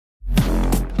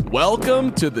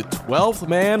Welcome to the 12th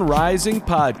Man Rising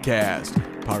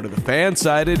podcast, part of the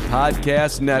Fansided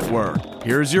Podcast Network.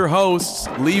 Here's your hosts,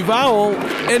 Lee Vowell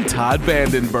and Todd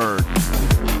Vandenberg.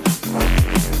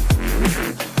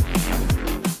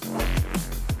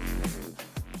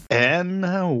 And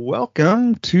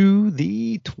welcome to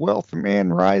the 12th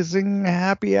Man Rising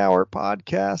Happy Hour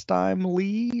podcast. I'm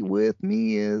Lee. With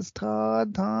me is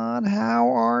Todd. Todd, how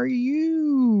are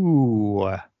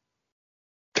you?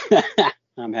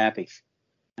 I'm happy.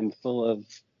 I'm full of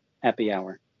happy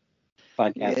hour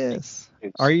podcast. Yes.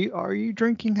 Are you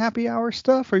drinking happy hour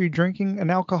stuff? Are you drinking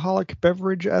an alcoholic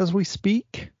beverage as we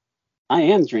speak? I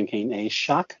am drinking a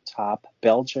Shock Top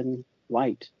Belgian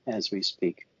Light as we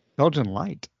speak. Belgian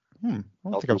Light. I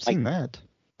don't think I've seen that.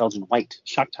 Belgian White.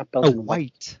 Shock Top Belgian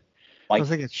White. I was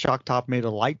thinking Shock Top made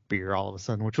a light beer all of a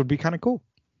sudden, which would be kind of cool.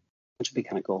 Which would be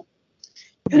kind of cool.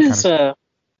 It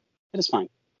is fine.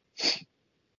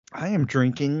 I am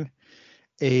drinking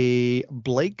a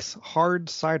Blake's Hard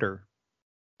Cider,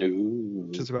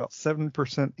 which is about 7%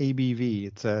 ABV.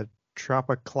 It's a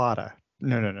Tropicalata.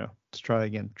 No. Let's try that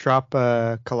again.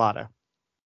 Tropicalata.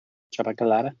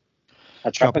 Tropicalata?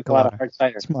 A Tropicalata hard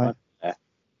cider.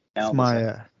 It's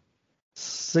my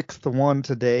sixth one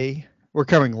today. We're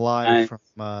coming live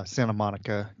from Santa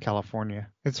Monica, California.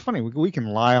 It's funny. We can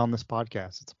lie on this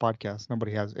podcast. It's a podcast.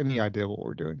 Nobody has any idea what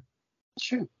we're doing.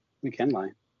 Sure. We can lie.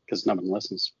 Because no one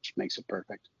listens, which makes it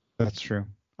perfect. That's true.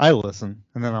 I listen,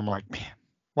 and then I'm like, man,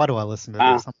 why do I listen to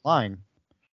this? I'm lying.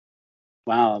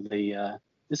 Wow,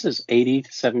 this is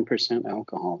 87%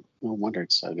 alcohol. No wonder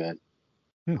it's so good.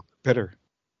 Bitter.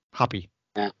 Hoppy.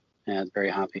 Yeah, it's very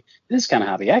hoppy. It is kind of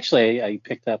hoppy. Actually, I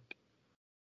picked up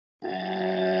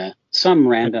some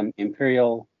random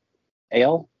Imperial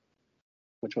Ale,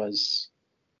 which was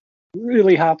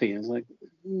really hoppy. It was like,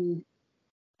 and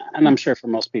I'm sure for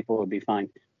most people it would be fine.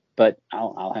 But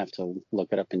I'll have to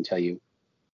look it up and tell you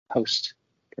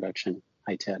post-production.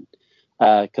 Hi, Ted.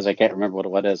 Because I can't remember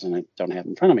what it is and I don't have it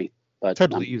in front of me. But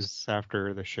Ted leaves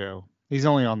after the show. He's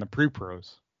only on the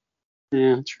pre-pros.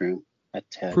 Yeah, true. That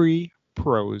Ted.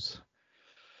 Pre-pros.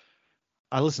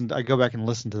 I go back and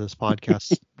listen to this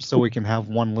podcast so we can have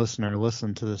one listener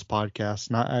listen to this podcast.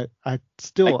 And I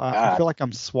feel like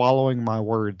I'm swallowing my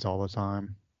words all the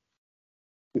time.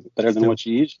 Better than what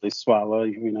you usually swallow,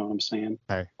 you know what I'm saying?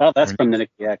 Hey, oh, that's from the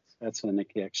Nikki X. That's from the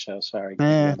Nikki X show. Sorry.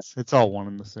 It's all one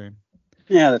and the same.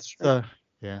 Yeah, that's true.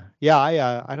 Yeah.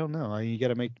 I don't know. You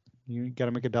gotta make $1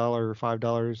 or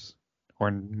 $5, or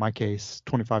in my case,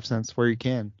 25 cents where you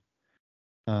can.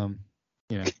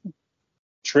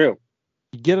 True.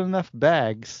 You get enough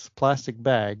bags, plastic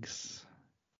bags,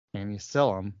 and you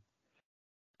sell them,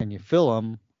 and you fill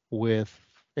them with.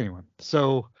 Anyway,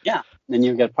 so yeah, then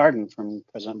you get pardoned from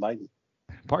President Biden.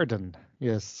 Pardoned,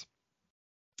 yes.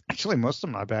 Actually, most of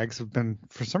my bags have been,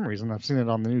 for some reason, I've seen it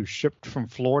on the news, shipped from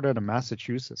Florida to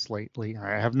Massachusetts lately.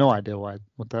 I have no idea what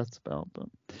that's about, but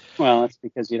well, that's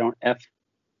because you don't F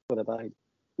with a Biden.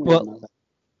 Well,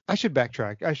 I should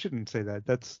backtrack. I shouldn't say that.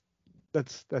 That's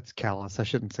callous. I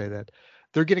shouldn't say that.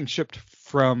 They're getting shipped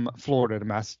from Florida to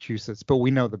Massachusetts, but we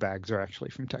know the bags are actually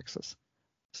from Texas.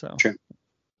 So true.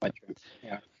 Quite true.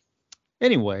 Yeah.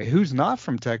 Anyway, who's not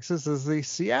from Texas is the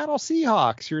Seattle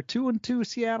Seahawks. Your 2-2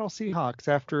 Seattle Seahawks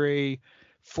after a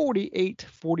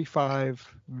 48-45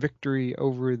 victory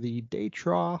over the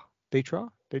Detroit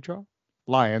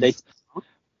Lions.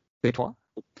 Detroit.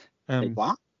 And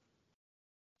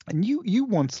you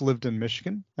once lived in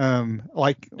Michigan. We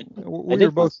were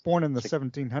both born in the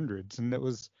 1700s, and it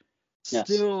was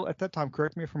still at that time.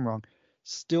 Correct me if I'm wrong.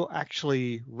 Still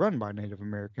actually run by Native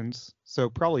Americans, so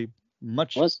probably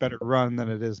much better run than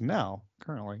it is now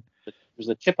currently. It was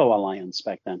the Chippewa Lions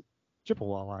back then.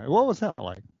 Chippewa Lions. What was that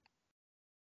like?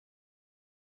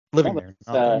 Living there,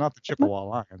 not the Chippewa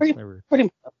Lions.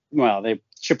 The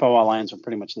Chippewa Lions are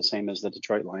pretty much the same as the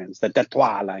Detroit Lions. The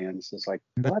Detroit Lions is like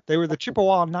they were the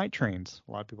Chippewa Night Trains.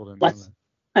 A lot of people didn't know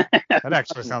that. That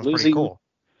actually sounds pretty cool.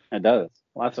 It does.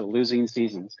 Lots of losing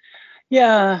seasons.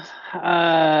 Yeah,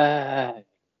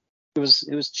 it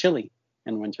was chilly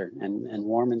in winter and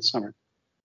warm in summer.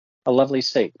 A lovely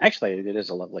state. Actually, it is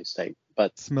a lovely state,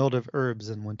 but smelled of herbs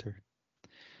in winter.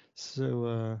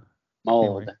 So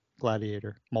mold. Anyway,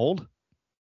 Gladiator. Mold.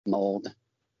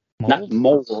 Not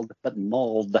mold, but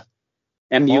mold.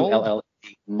 MULL.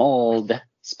 Mold.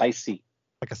 Spicy.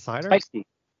 Like a cider?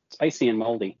 Spicy and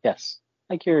moldy. Yes.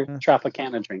 Like your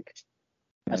Tropicana drink.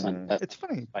 It's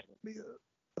funny.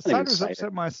 The ciders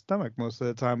upset my stomach most of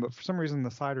the time, but for some reason the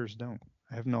ciders don't.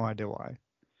 I have no idea why.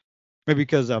 Maybe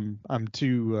because I'm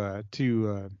too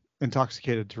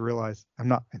intoxicated to realize I'm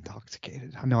not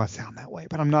intoxicated. I know I sound that way,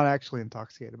 but I'm not actually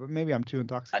intoxicated. But maybe I'm too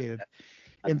intoxicated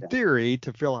in theory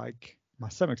to feel like my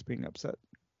stomach's being upset.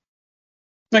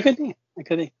 It could be.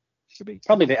 Should be.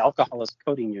 Probably the alcohol is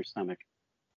coating your stomach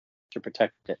to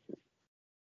protect it.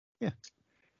 Yeah.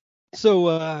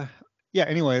 So,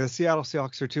 anyway, the Seattle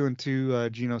Seahawks are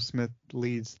 2-2. Geno Smith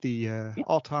leads the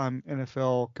all-time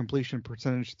NFL completion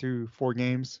percentage through 4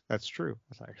 games. That's true.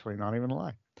 That's actually not even a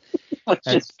lie. Which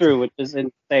is true, which is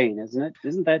insane, isn't it?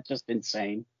 Isn't that just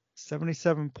insane?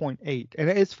 77.8. And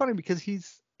it's funny because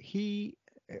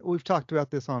we've talked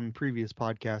about this on previous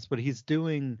podcasts, but he's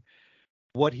doing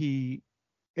what they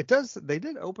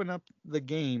did open up the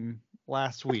game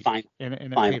last week and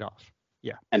it paid off.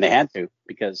 Yeah. And they had to,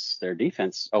 because their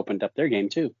defense opened up their game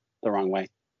too the wrong way.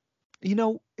 You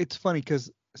know, it's funny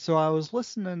because I was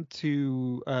listening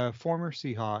to a former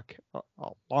Seahawk, a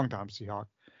longtime Seahawk,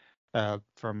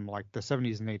 from like the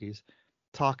 70s and 80s,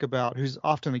 talk about, who's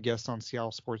often a guest on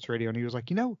Seattle Sports Radio, and he was like,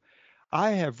 I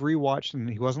have rewatched, and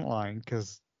he wasn't lying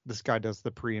because this guy does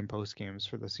the pre and post games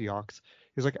for the Seahawks.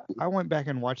 He's like, I went back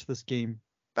and watched this game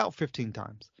about 15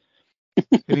 times,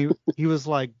 and he was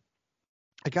like,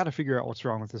 I got to figure out what's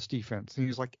wrong with this defense. And he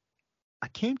was like, I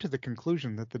came to the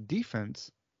conclusion that the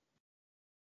defense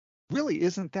really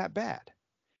isn't that bad.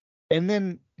 And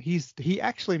then he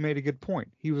actually made a good point.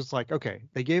 He was like, okay,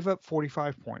 they gave up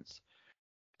 45 points.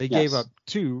 They gave up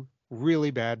 2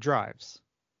 really bad drives,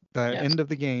 the end of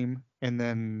the game, and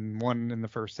then 1 in the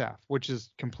first half, which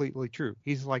is completely true.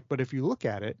 He's like, but if you look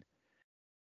at it,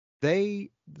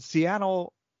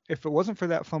 Seattle, if it wasn't for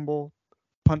that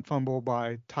punt fumble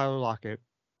by Tyler Lockett,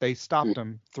 they stopped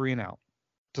them 3 and out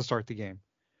to start the game.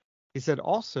 He said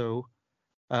also,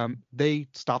 they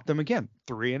stopped them again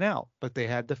 3 and out, but they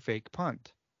had the fake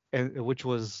punt, which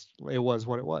was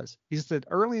what it was. He said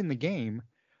early in the game,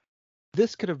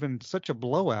 this could have been such a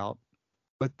blowout,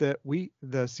 but the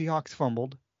Seahawks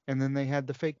fumbled and then they had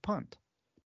the fake punt,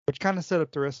 which kind of set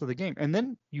up the rest of the game. And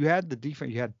then you had the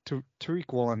defense. You had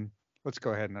Tariq Woolen. Let's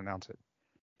go ahead and announce it.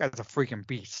 That's a freaking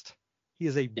beast. He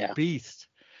is a beast.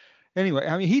 Anyway,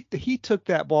 I mean, he took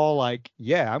that ball like,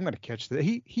 I'm going to catch that.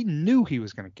 He knew he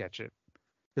was going to catch it.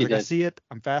 He's like, I see it.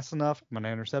 I'm fast enough. I'm going to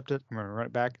intercept it. I'm going to run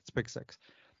it back. It's pick 6.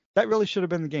 That really should have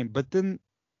been the game. But then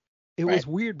it was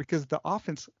weird because the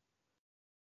offense.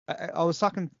 I was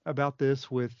talking about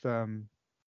this with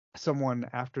someone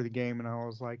after the game, and I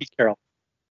was like, Pete Carroll.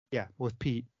 Yeah, with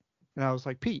Pete. And I was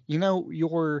like, Pete,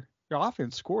 your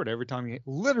offense scored every time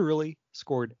literally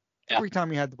scored every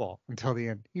time you had the ball until the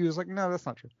end. He was like, no, that's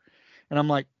not true. And I'm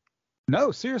like,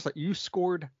 no, seriously, you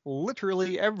scored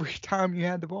literally every time you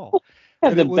had the ball. Yeah,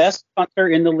 the best punter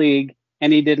in the league,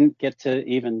 and he didn't get to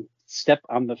even step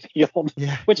on the field,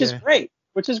 which is great.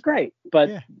 But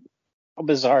how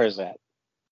bizarre is that?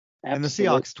 Absolutely. And the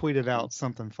Seahawks tweeted out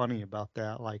something funny about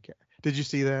that. Like, did you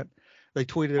see that? They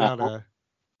tweeted out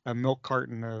a milk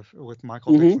carton with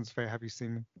Michael Dixon's face. Have you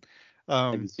seen me?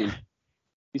 Have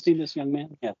you seen this young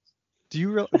man? Yes. Do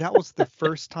you that was the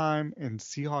first time in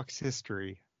Seahawks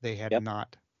history they had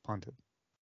not punted.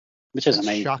 Which is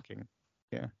amazing. Shocking.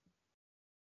 Yeah.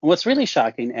 What's really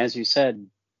shocking, as you said,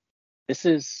 this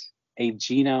is a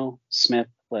Geno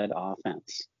Smith-led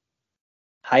offense.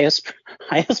 Highest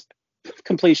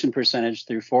completion percentage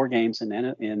through 4 games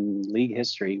in league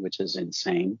history, which is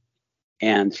insane.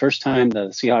 And first time the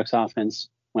Seahawks offense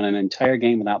went an entire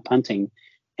game without punting.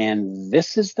 And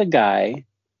this is the guy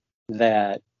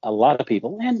that a lot of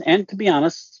people, and to be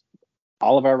honest,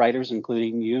 all of our writers,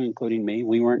 including you, including me,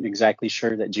 we weren't exactly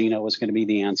sure that Geno was going to be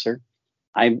the answer.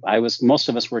 Most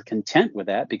of us were content with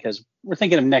that because we're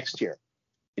thinking of next year.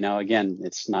 Again,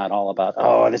 it's not all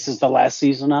about, this is the last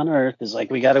season on earth. It's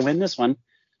like, we got to win this one.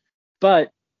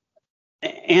 But,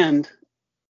 and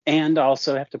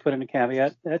also have to put in a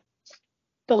caveat that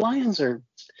the Lions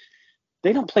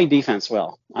they don't play defense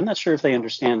well. I'm not sure if they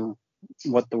understand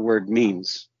what the word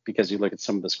means because you look at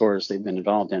some of the scores they've been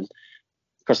involved in.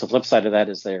 Of course, the flip side of that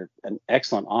is they're an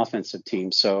excellent offensive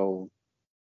team. So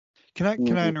can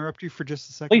I interrupt you for just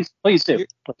a second? Please do.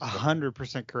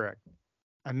 100% correct.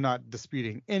 I'm not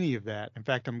disputing any of that. In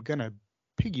fact, I'm going to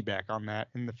piggyback on that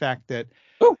in the fact that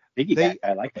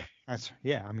I like it.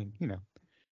 I mean,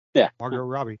 Yeah. Margot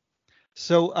Robbie.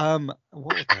 So,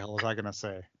 what the hell was I going to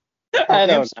say? I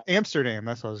don't know. Amsterdam,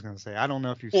 that's what I was going to say. I don't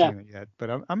know if you've seen it yet,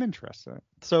 but I'm interested.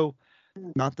 So,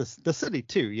 not the city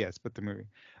too, yes, but the movie.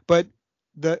 But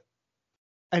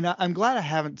I'm glad I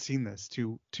haven't seen this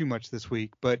too much this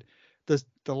week, but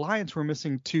the Lions were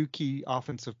missing 2 key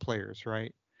offensive players,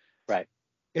 right? Right.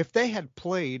 If they had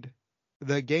played,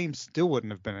 the game still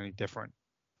wouldn't have been any different.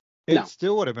 It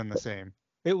still would have been the same.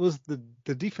 It was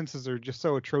the defenses are just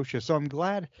so atrocious. So I'm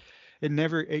glad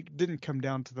it didn't come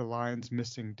down to the Lions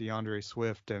missing DeAndre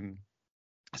Swift and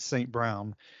St.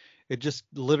 Brown. It just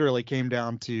literally came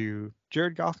down to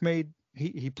Jared Goff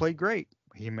he played great.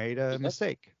 He made a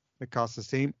mistake that cost the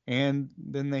team, and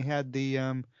then they had he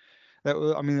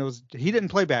didn't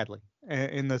play badly,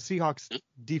 and the Seahawks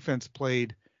defense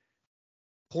played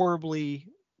horribly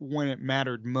when it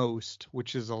mattered most,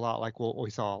 which is a lot like what we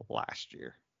saw last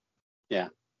year. Yeah.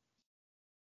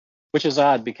 Which is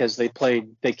odd because they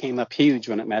came up huge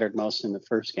when it mattered most in the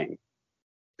first game.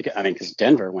 Because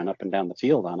Denver went up and down the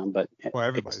field on them, but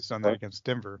everybody's done that against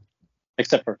Denver,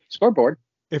 except for scoreboard.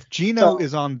 If Geno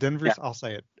is on Denver's, I'll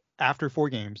say it after 4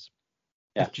 games.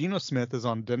 Yeah. If Geno Smith is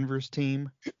on Denver's team,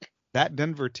 that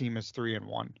Denver team is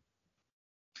 3-1.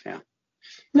 Yeah.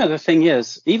 No, the thing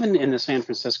is, even in the San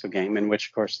Francisco game, in which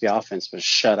of course the offense was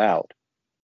shut out,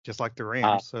 just like the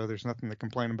Rams, so there's nothing to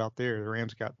complain about there. The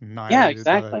Rams got 9. Yeah,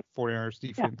 exactly. 49ers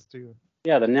defense too.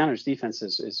 Yeah, the Niners defense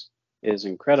is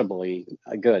incredibly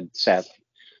good, sadly.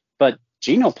 But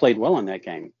Geno played well in that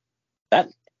game.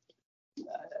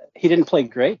 He didn't play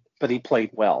great, but he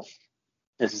played well.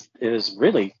 It was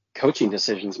really coaching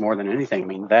decisions more than anything. I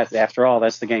mean, that after all,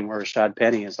 that's the game where Rashad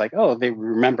Penny is like, oh, they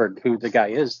remembered who the guy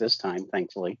is this time,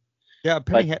 thankfully. Yeah,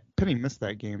 Penny missed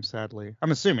that game, sadly.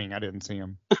 I'm assuming I didn't see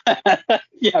him.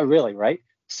 Yeah, really, right?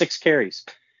 6 carries.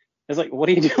 It's like, what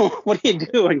are you doing? What are you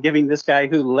doing giving this guy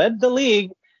who led the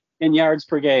league in yards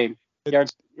per game,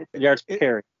 yards per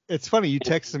carry? It's funny, you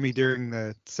texted me during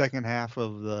the second half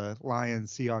of the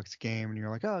Lions-Seahawks game, and you're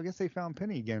like, oh, I guess they found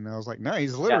Penny again. And I was like, no,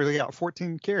 he's literally got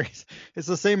 14 carries. It's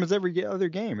the same as every other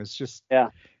game. It's just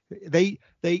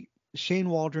Shane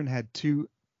Waldron had 2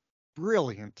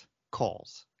 brilliant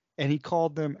calls, and he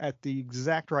called them at the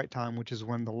exact right time, which is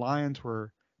when the Lions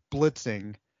were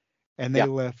blitzing, and they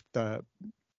left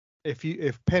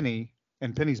if Penny,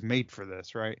 and Penny's made for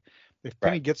this, right? If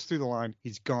Penny gets through the line,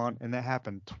 he's gone, and that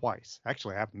happened twice.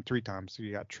 Actually, it happened 3 times. So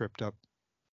he got tripped up,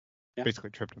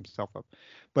 basically tripped himself up.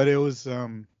 But it was,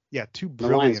 2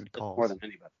 brilliant calls. More than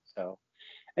anybody. So,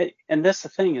 and that's the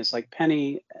thing is like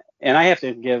Penny, and I have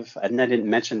to give, and I didn't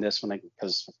mention this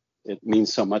because it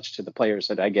means so much to the players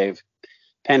that I gave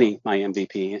Penny my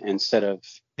MVP instead of.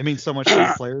 It means so much to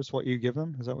the players what you give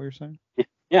them. Is that what you're saying?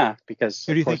 Yeah, because.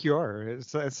 Who do you think you are?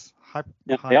 It's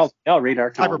they all read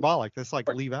our columns. Hyperbolic. That's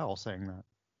like Lee Vowell saying that.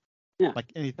 Yeah.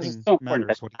 Like anything so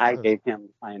matters. What I gave him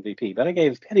my MVP, but I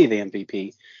gave Penny the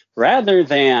MVP rather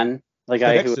than the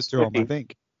guy who was him, I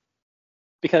think.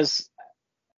 Because,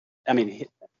 I mean,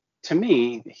 to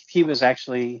me, he was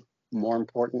actually more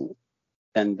important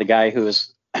than the guy who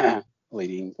was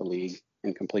leading the league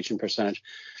in completion percentage,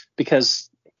 because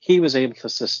he was able to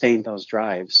sustain those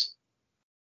drives.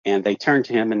 And they turned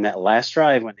to him in that last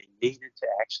drive when they needed to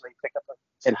actually pick up.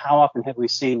 And how often have we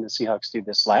seen the Seahawks do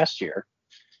this last year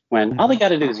when all they got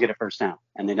to do is get a first down,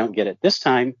 and they don't get it. This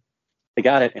time they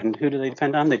got it. And who do they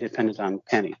depend on? They depended on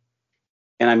Penny.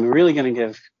 And I'm really going to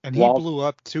give And he blew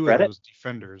up 2 of those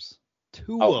defenders.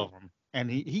 2 of them.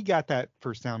 And he got that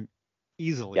first down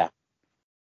easily. Yeah.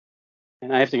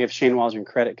 And I have to give Shane Waldron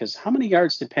credit because how many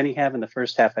yards did Penny have in the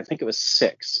first half? I think it was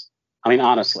 6. I mean,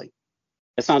 honestly.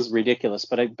 It sounds ridiculous,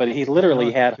 but he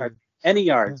literally had any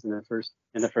yards in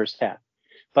the first half.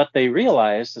 But they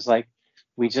realized it's like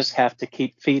we just have to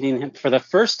keep feeding him. For the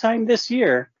first time this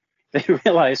year, they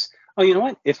realized, oh, you know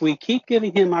what? If we keep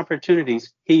giving him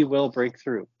opportunities, he will break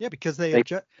through. Yeah, because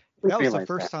that was the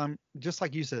first time, just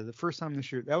like you said, the first time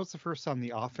this year. That was the first time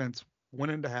the offense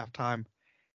went into halftime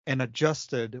and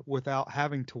adjusted without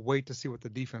having to wait to see what the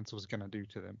defense was going to do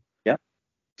to them. Yep.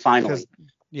 Finally.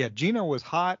 Because, Geno was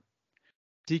hot.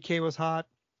 DK was hot.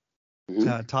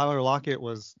 Mm-hmm. Tyler Lockett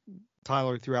was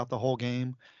Tyler throughout the whole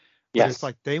game. But it's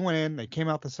like they went in, they came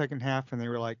out the second half, and they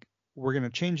were like, we're going to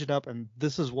change it up, and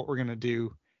this is what we're going to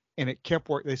do. And it kept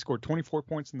working. They scored 24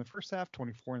 points in the first half,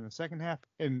 24 in the second half,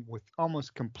 and with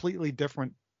almost completely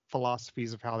different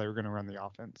philosophies of how they were going to run the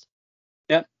offense.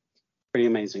 Yep. Pretty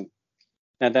amazing.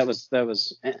 That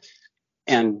was,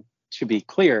 and to be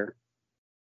clear,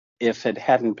 if it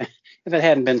hadn't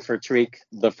been for Tariq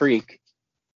the Freak,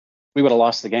 we would have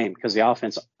lost the game because the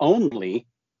offense only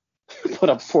put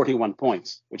up 41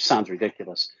 points, which sounds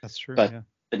ridiculous. That's true. But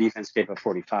the defense gave up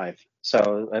 45.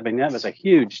 So, I mean, that was a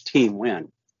huge team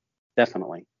win,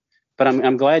 definitely. But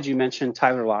I'm glad you mentioned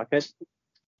Tyler Lockett.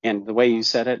 And the way you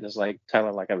said it is like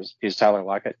he's Tyler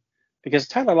Lockett. Because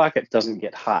Tyler Lockett doesn't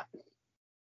get hot.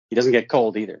 He doesn't get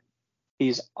cold either.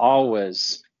 He's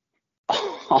always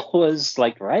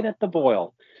like right at the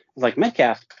boil. Like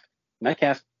Metcalf,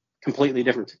 completely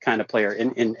different kind of player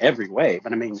in every way.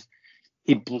 But I mean,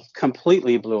 he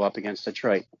completely blew up against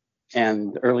Detroit.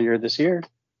 And earlier this year,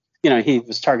 he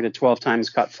was targeted 12 times,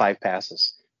 caught 5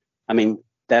 passes. I mean,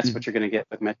 that's what you're going to get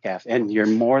with Metcalf. And you're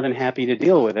more than happy to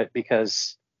deal with it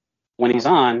because when he's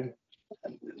on,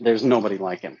 there's nobody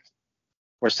like him.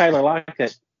 Whereas Tyler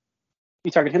Lockett,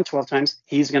 you target him 12 times,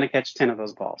 he's going to catch 10 of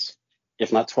those balls,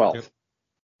 if not 12. Yep.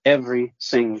 Every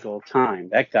single time.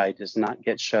 That guy does not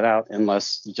get shut out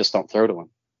unless you just don't throw to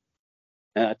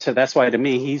him. That's why, to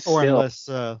me, he's or still unless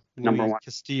number one.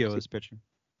 Castillo is pitching.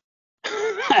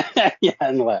 Yeah,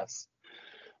 unless.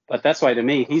 But that's why, to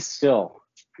me, he's still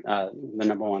the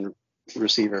number one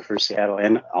receiver for Seattle,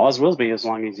 and always will be as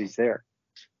long as he's there.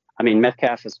 I mean,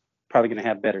 Metcalf is probably going to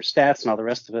have better stats and all the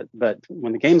rest of it, but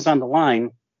when the game's on the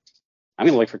line, I'm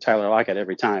going to look for Tyler Lockett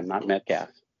every time, not Metcalf.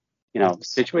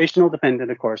 Situational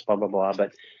dependent, of course, blah, blah, blah,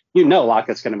 but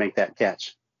Lockett's going to make that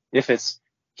catch. If it's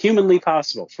humanly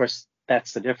possible, of course,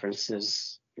 that's the difference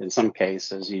is in some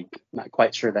cases, you're not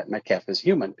quite sure that Metcalf is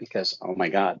human because, oh my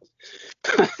God,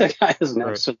 the guy is an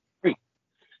absolute freak.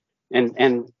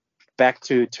 And back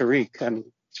to Tariq. I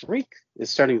mean, Tariq is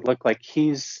starting to look like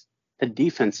he's the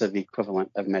defensive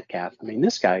equivalent of Metcalf. I mean,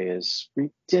 this guy is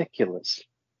ridiculous.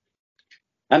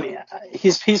 I mean,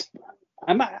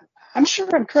 I'm sure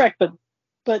I'm correct,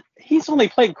 but he's only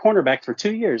played cornerback for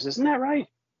 2 years, isn't that right?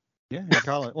 Yeah, in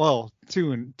college. Well,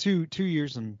 2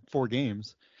 years and 4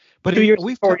 games. But 2 years,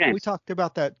 we talked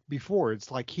about that before. It's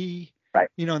like he,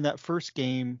 in that first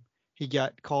game, he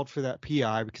got called for that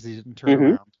PI because he didn't turn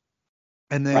around.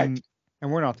 And then,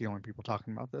 and we're not the only people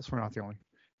talking about this. I'm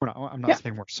not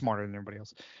saying we're smarter than everybody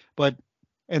else. But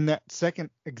in that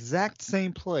exact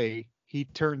same play, he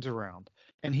turns around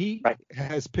and he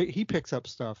picks up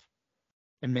stuff.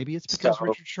 And maybe it's because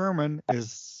Richard Sherman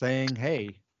is saying,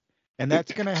 hey, and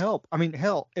that's going to help. I mean,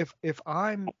 hell, if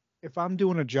I'm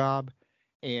doing a job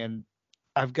and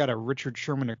I've got a Richard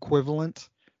Sherman equivalent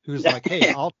who's like,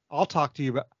 hey, I'll talk to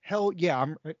you about, hell yeah,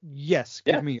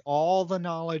 give me all the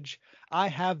knowledge. I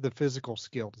have the physical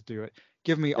skill to do it.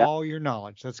 Give me all your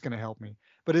knowledge. That's going to help me.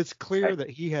 But it's clear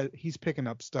that he's picking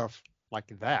up stuff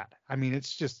like that. I mean,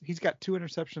 it's just, he's got 2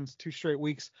 interceptions, 2 straight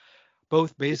weeks,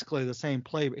 both basically the same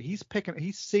play, but he's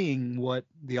seeing what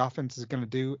the offense is going to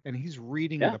do, and he's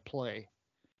reading the play.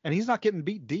 And he's not getting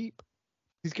beat deep.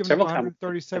 He's giving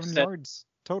 137 yards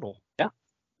total. Yeah.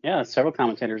 Yeah. Several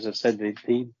commentators have said that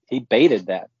he baited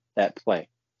that play.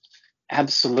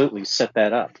 Absolutely set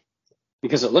that up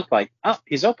because it looked like, oh,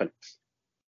 he's open.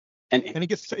 And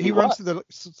he runs to the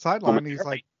sideline and he's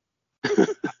like,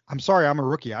 I'm sorry, I'm a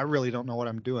rookie. I really don't know what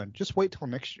I'm doing. Just wait till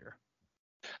next year.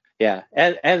 Yeah.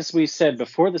 As we said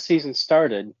before the season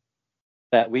started,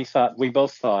 that we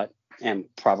both thought, and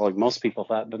probably most people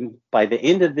thought, but by the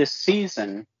end of this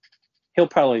season, he'll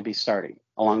probably be starting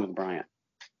along with Bryant,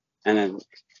 and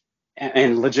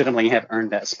legitimately have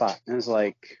earned that spot. And it's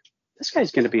like, this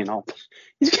guy's going to be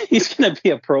he's going to be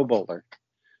a Pro Bowler.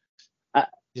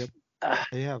 Yep.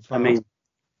 They have. I mean,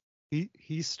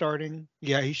 he's starting.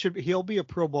 Yeah, he'll be a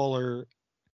Pro Bowler.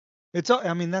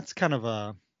 That's kind of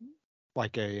a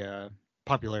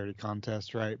popularity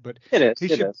contest, right? But it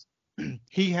is.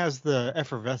 He has the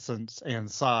effervescence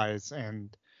and size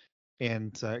and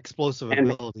explosive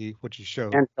ability, which he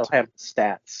showed. And he'll have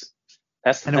stats.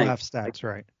 That's the thing. He'll have stats,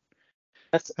 right?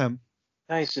 That's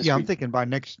guys. Just I'm thinking by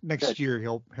next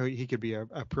year he could be a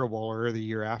Pro Bowler or the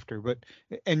year after. But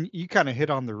and you kind of hit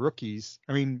on the rookies.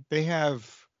 I mean,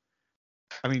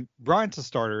 Bryant's a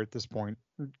starter at this point.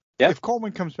 Yep. If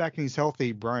Coleman comes back and he's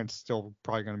healthy, Bryant's still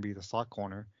probably going to be the slot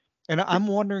corner. And I'm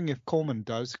wondering if Coleman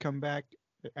does come back.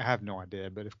 I have no idea,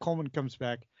 but if Coleman comes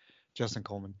back, Justin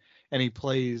Coleman, and he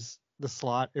plays the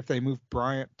slot, if they move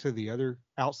Bryant to the other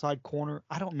outside corner,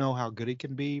 I don't know how good he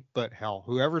can be, but hell,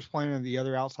 whoever's playing in the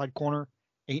other outside corner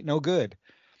ain't no good.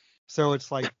 So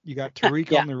it's like you got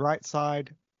Tariq on the right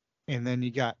side, and then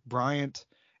you got Bryant,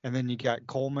 and then you got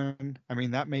Coleman. I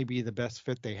mean, that may be the best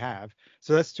fit they have.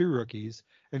 So that's 2 rookies.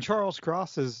 And Charles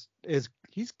Cross is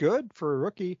he's good for a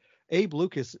rookie. Abe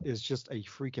Lucas is just a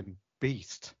freaking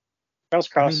beast. Charles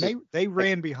Cross. I mean, they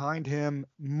ran behind him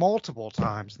multiple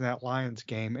times in that Lions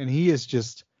game, and he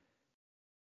is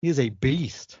a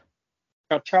beast.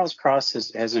 Charles Cross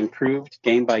has improved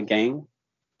game by game,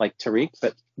 like Tariq,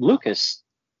 but Lucas,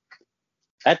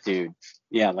 that dude,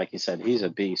 like you said, he's a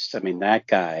beast. I mean, that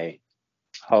guy,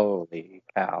 holy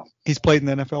cow. He's played in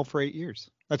the NFL for 8 years.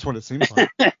 That's what it seems like.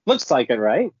 Looks like it,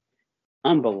 right?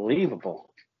 Unbelievable.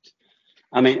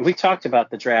 I mean, we talked about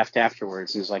the draft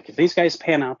afterwards. It was like, if these guys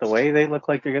pan out the way they look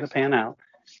like they're going to pan out,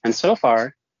 and so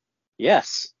far,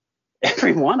 yes,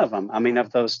 every one of them. I mean,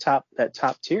 of those top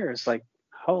tier is like,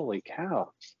 holy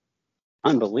cow,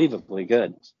 unbelievably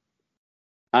good.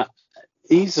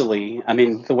 Easily. I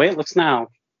mean, the way it looks now,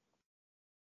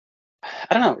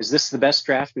 I don't know. Is this the best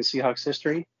draft in Seahawks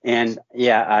history? And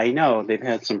yeah, I know they've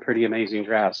had some pretty amazing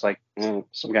drafts, like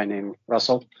some guy named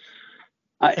Russell.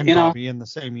 And Bobby in the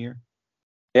same year.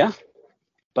 Yeah,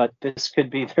 but this could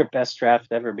be their best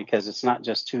draft ever because it's not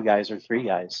just 2 guys or 3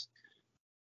 guys.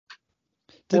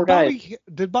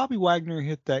 Did Bobby Wagner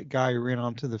hit that guy who ran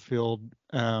onto the field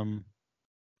in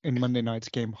Monday night's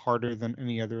game harder than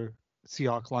any other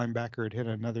Seahawks linebacker had hit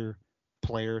another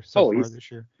player so far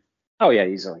this year? Oh, yeah,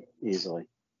 easily.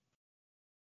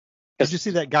 Did you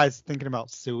see that guy's thinking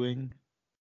about suing?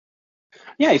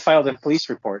 Yeah, he filed a police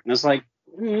report. And it's like,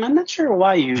 I'm not sure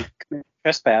why you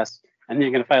trespass and then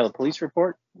you're going to file a police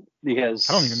report because...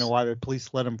 I don't even know why the police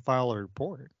let him file a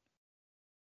report.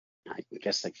 I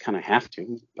guess they kind of have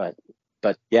to, but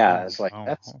yeah, it's like,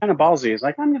 that's kind of ballsy. It's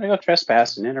like, I'm going to go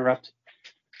trespass and interrupt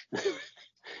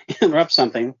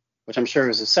something, which I'm sure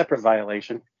is a separate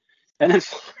violation, and then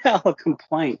file a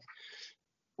complaint.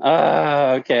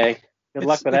 Okay. Good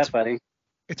luck with that, buddy.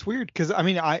 It's weird because I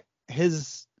mean, the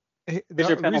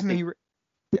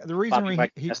reason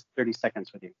he has 30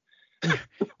 seconds with you.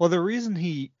 Well, the reason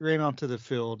he ran onto the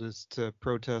field is to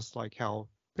protest like how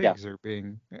pigs are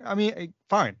being. I mean,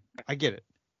 fine, I get it.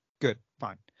 Good,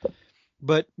 fine.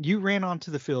 But you ran onto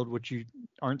the field, which you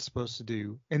aren't supposed to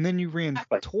do, and then you ran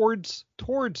towards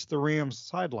the Rams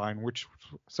sideline,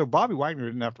 so Bobby Wagner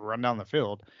didn't have to run down the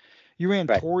field. You ran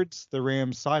towards the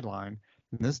Rams sideline.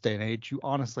 In this day and age, you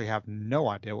honestly have no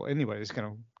idea what anybody's going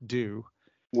to do.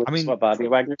 That's what Bobby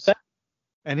Wagner said.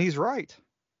 And he's right.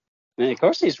 And of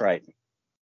course he's right.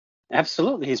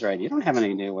 Absolutely he's right. You don't have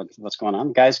any idea what's going on.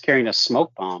 The guy's carrying a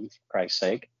smoke bomb, for Christ's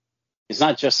sake. He's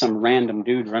not just some random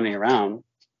dude running around.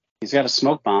 He's got a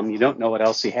smoke bomb. You don't know what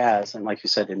else he has. And like you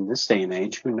said, in this day and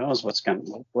age, who knows what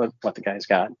the guy's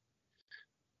got.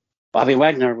 Bobby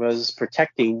Wagner was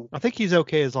protecting. I think he's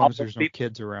okay as long as there's no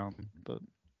kids around. But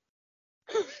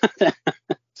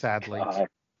sadly.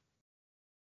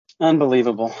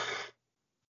 Unbelievable.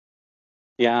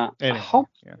 Yeah. Anyway,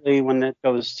 hopefully when that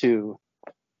goes to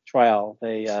trial,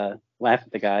 they laugh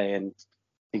at the guy and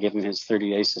they give him his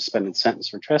 30-day suspended sentence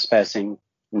for trespassing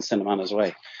and send him on his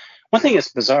way. One thing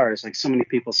that's bizarre is like so many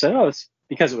people said, it's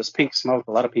because it was pink smoke.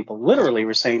 A lot of people literally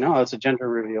were saying, it's a gender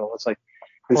reveal. It's like,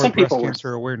 and some people were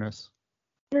cancer awareness.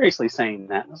 Seriously saying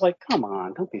that. I was like, come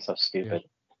on, don't be so stupid.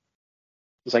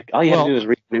 It's like all you have to do is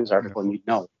read the news article and you'd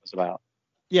know what it was about.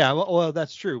 Yeah, well,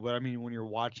 that's true. But I mean, when you're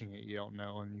watching it, you don't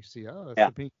know, and you see,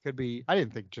 the pink could be. I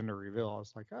didn't think gender reveal. I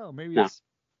was like, maybe it's.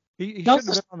 He shouldn't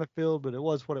have been on the field, but it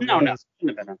was what it was. No,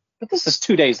 shouldn't have been. But this is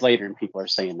 2 days later, and people are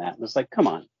saying that. And it's like, come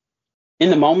on. In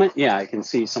the moment, I can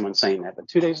see someone saying that, but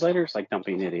 2 days later, it's like, don't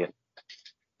be an idiot.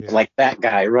 Yeah. Like that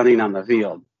guy running on the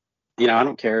field. I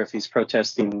don't care if he's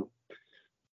protesting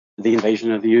the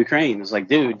invasion of the Ukraine. It's like,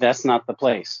 dude, that's not the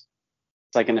place.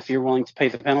 It's like, and if you're willing to pay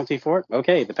the penalty for it,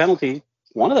 okay,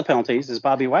 one of the penalties is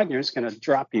Bobby Wagner is going to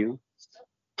drop you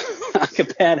like a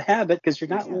bad habit because you're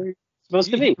not where you're supposed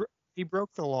to be. He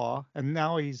broke the law, and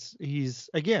now he's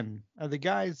again, the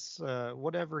guys,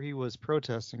 whatever he was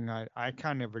protesting, I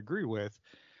kind of agree with.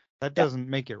 That doesn't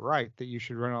make it right that you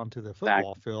should run onto the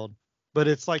football field. But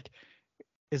it's like,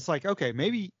 okay,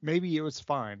 maybe it was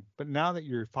fine. But now that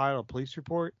you're filed a police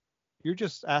report, you're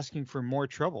just asking for more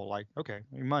trouble. Like, okay,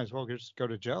 you might as well just go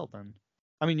to jail then.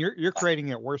 I mean, you're creating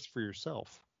it worse for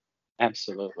yourself.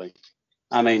 Absolutely.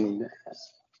 I mean,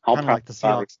 kind of like the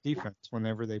Seahawks defense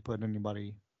whenever they put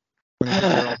anybody.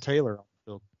 Darrell Taylor on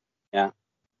the field. Yeah.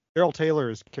 Darrell Taylor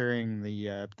is carrying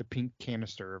the pink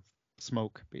canister of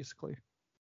smoke, basically.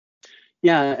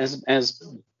 Yeah, as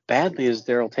badly as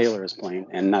Darrell Taylor is playing,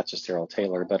 and not just Darrell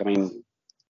Taylor, but I mean,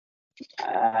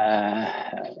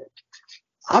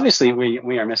 obviously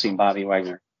we are missing Bobby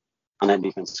Wagner on that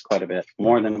defense quite a bit,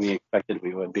 more than we expected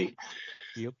we would be.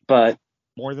 Yep. But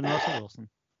more than Russell Wilson.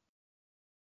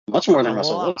 Much more than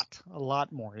Russell Wilson. A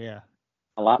lot more, yeah.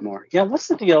 A lot more. Yeah, what's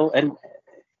the deal? And,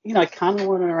 I kind of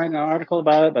want to write an article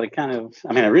about it, but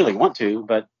I really want to,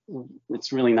 but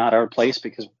it's really not our place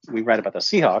because we write about the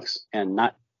Seahawks and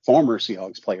not former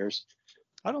Seahawks players.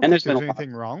 I don't think there's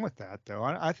anything wrong with that, though.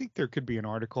 I think there could be an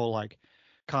article like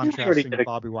contrasting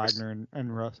Bobby Wagner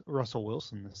and Russell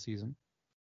Wilson this season.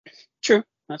 True.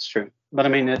 That's true. But I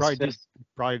mean,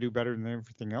 probably do better than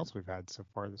everything else we've had so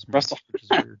far this month, which is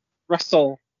weird.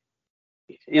 Russell,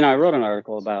 I wrote an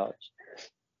article about,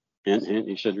 and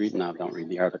you should read. No, don't read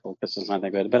the article because it's not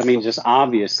that good. But I mean, just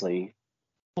obviously,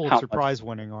 Pulitzer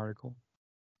Prize-winning article.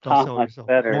 Don't tell yourself.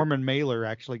 Better. Norman Mailer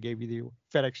actually gave you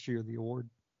the FedEx you the award.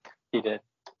 He did,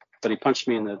 but he punched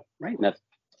me right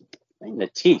in the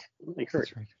teeth. It really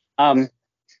hurt. That's right.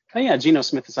 yeah, Geno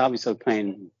Smith is obviously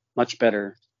playing much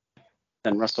better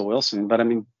than Russell Wilson. But I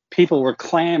mean, people were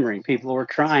clamoring, people were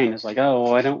crying. It's like,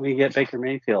 oh, why don't we get Baker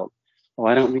Mayfield?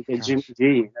 Why don't we get Jimmy G?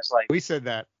 And it's like, we said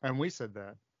that.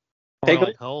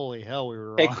 Holy hell, we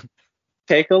were wrong.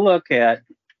 Take a look at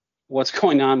what's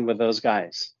going on with those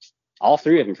guys. All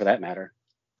three of them, for that matter.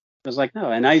 It was like,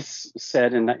 no. And I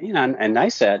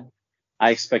said,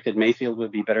 I expected Mayfield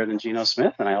would be better than Geno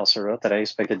Smith, and I also wrote that I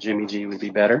expected Jimmy G would be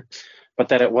better, but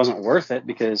that it wasn't worth it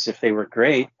because if they were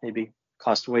great, they'd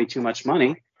cost way too much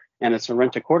money, and it's a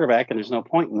rent-a-quarterback, and there's no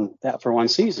point in that for one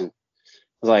season. It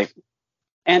was like,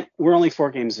 and we're only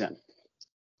 4 games in.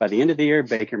 By the end of the year,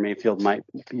 Baker Mayfield might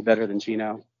be better than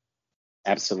Geno.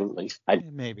 Absolutely.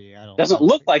 Maybe. I don't. Doesn't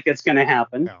look like it's going to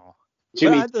happen. No.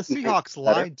 The Seahawks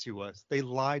lied to us. They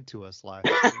lied to us last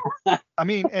year. I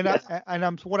mean,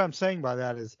 what I'm saying by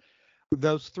that is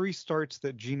those 3 starts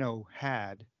that Geno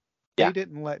had, they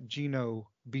didn't let Geno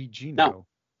be Geno,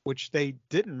 which they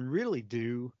didn't really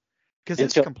do because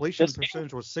his completion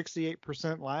percentage was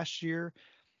 68% last year.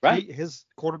 Right. His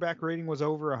quarterback rating was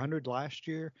over 100 last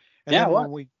year. And then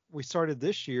when we started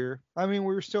this year, I mean,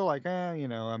 we were still like,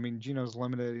 Geno's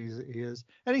limited. He is,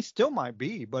 and he still might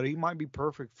be, but he might be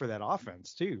perfect for that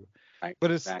offense too. Right,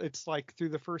 but it's like through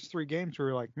the first 3 games, we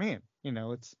were like, man,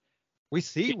 we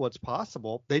see what's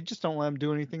possible. They just don't let him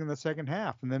do anything in the second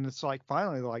half, and then it's like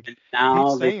finally, like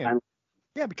now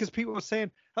because people were saying,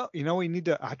 oh, we need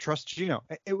to. I trust Geno.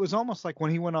 It was almost like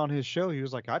when he went on his show, he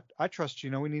was like, I trust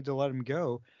Geno. We need to let him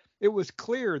go. It was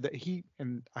clear that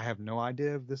and I have no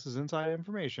idea if this is inside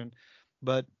information,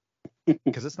 but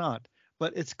because it's not,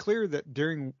 but it's clear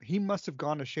that he must have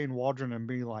gone to Shane Waldron and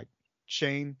be like,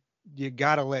 Shane, you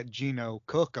got to let Geno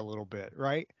cook a little bit,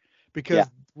 right? Because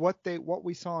what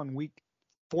we saw in week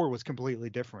 4 was completely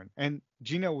different, and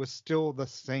Geno was still the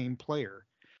same player.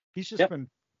 He's just been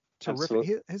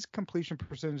terrific. His completion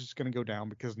percentage is going to go down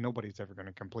because nobody's ever going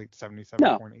to complete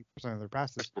 77.8% of their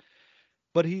passes,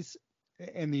 but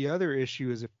and the other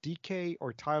issue is if DK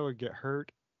or Tyler get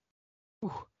hurt,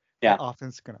 the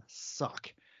offense is going to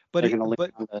suck. But they're going to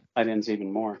lean on the tight ends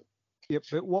even more. Yep,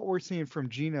 but what we're seeing from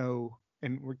Geno,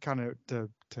 and we're kind of to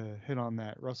hit on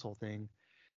that Russell thing,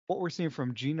 what we're seeing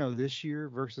from Geno this year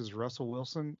versus Russell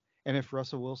Wilson, and if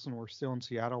Russell Wilson were still in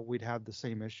Seattle, we'd have the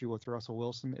same issue with Russell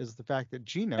Wilson, is the fact that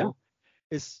Geno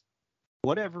is,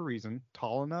 whatever reason,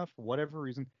 tall enough, whatever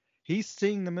reason, he's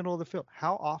seeing the middle of the field.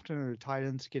 How often are the tight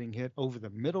ends getting hit over the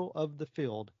middle of the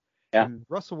field? Yeah. And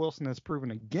Russell Wilson has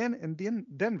proven again in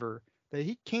Denver that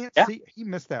he can't see. He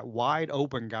missed that wide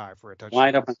open guy for a touchdown.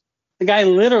 Wide open. The guy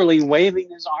literally waving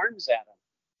his arms at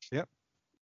him. Yep.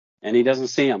 And he doesn't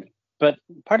see him. But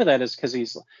part of that is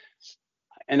because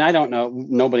and I don't know,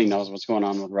 nobody knows what's going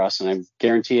on with Russ, and I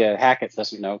guarantee you Hackett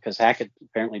doesn't know because Hackett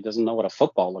apparently doesn't know what a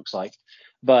football looks like.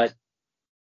 But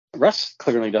Russ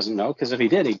clearly doesn't know because if he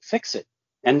did, he'd fix it.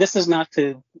 And this is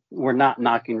we're not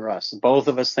knocking Russ. Both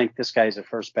of us think this guy's a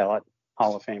first ballot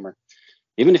Hall of Famer,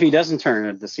 even if he doesn't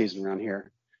turn the season around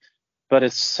here. But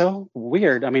it's so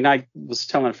weird. I mean, I was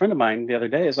telling a friend of mine the other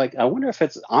day, it's like, I wonder if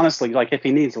it's honestly like if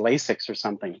he needs LASIK or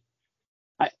something.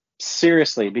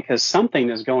 Seriously, because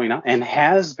something is going on and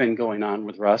has been going on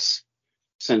with Russ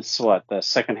since the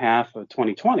second half of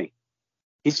 2020.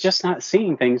 He's just not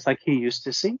seeing things like he used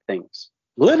to see things.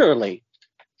 Literally.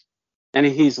 And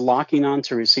he's locking on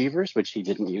to receivers, which he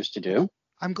didn't used to do.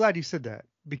 I'm glad you said that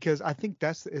because I think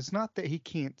it's not that he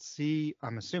can't see.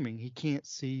 I'm assuming he can't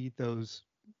see those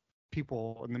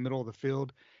people in the middle of the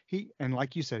field. And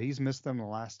like you said, he's missed them the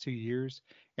last 2 years,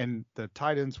 and the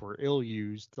tight ends were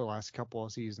ill-used the last couple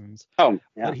of seasons. Oh,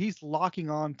 yeah. But he's locking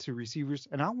on to receivers,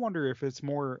 and I wonder if it's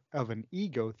more of an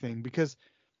ego thing because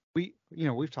we've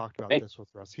talked about this with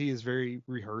Russ. He is very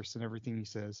rehearsed in everything he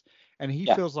says, and he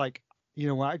feels like,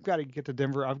 when I've got to get to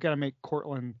Denver, I've got to make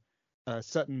Cortland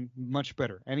Sutton much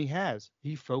better, and he has.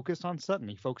 He focused on Sutton.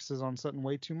 He focuses on Sutton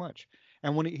way too much,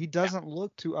 and when he doesn't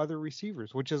look to other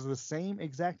receivers, which is the same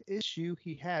exact issue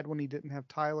he had when he didn't have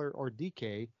Tyler or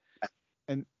DK,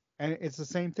 and it's the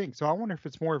same thing. So I wonder if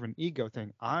it's more of an ego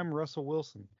thing. I'm Russell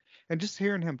Wilson, and just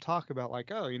hearing him talk about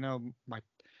like,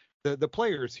 the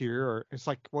players here it's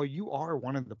like, well, you are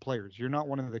one of the players. You're not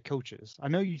one of the coaches. I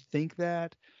know you think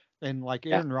that, and like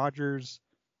Aaron Rodgers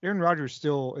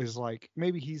still is like,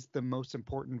 maybe he's the most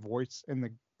important voice in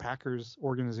the Packers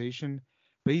organization,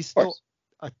 but he's still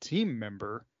a team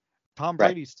member. Tom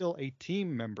Brady's still a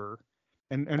team member.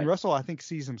 And Russell, I think,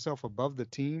 sees himself above the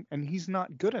team, and he's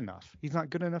not good enough. He's not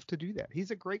good enough to do that. He's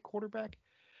a great quarterback,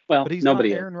 but he's not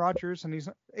Aaron Rodgers, and he's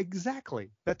not, exactly.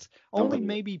 That's only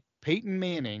maybe Peyton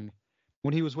Manning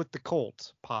when he was with the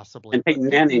Colts, possibly. And Peyton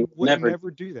Manning would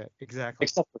never do that. Exactly.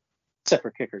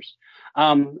 separate kickers.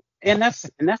 And that's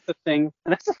the thing.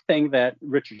 And that's the thing that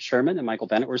Richard Sherman and Michael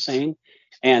Bennett were saying.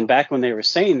 And back when they were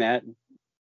saying that,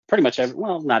 pretty much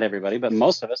not everybody, but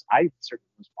most of us, I certainly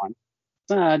was one.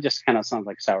 Just kind of sounds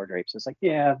like sour grapes. It's like,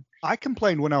 yeah. I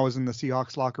complained when I was in the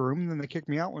Seahawks locker room, and then they kicked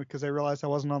me out because they realized I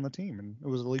wasn't on the team, and it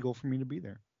was illegal for me to be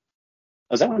there.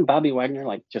 Was that when Bobby Wagner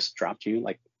just dropped you?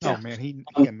 Oh man, he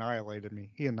annihilated me.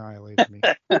 He annihilated me.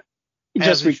 He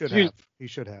should have. He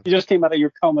should have. You just came out of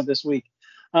your coma this week.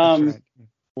 Right.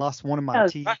 Lost one of my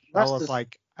teeth. I was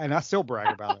like, and I still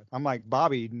brag about it. I'm like,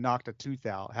 Bobby knocked a tooth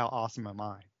out. How awesome am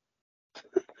I?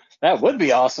 That would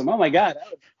be awesome. Oh my God,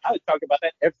 I would talk about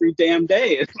that every damn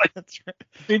day. It's like, that's right.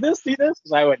 See this.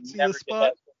 I would see never the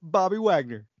spot. Bobby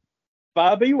Wagner.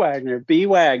 Bobby Wagner, B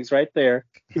Wags, right there.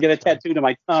 You get a tattoo to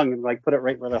my tongue and put it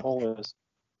right where the hole is.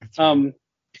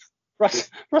 Right.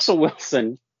 Russell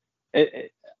Wilson,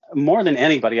 more than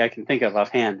anybody I can think of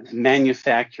offhand,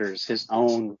 manufactures his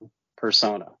own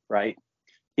persona. Right?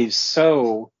 He's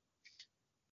so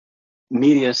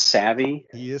media savvy.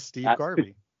 He is Steve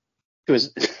Garvey.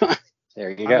 There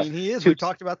you go. I mean, he is. We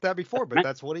talked about that before, but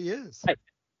that's what he is. Right.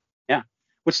 Yeah.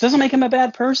 Which doesn't make him a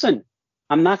bad person.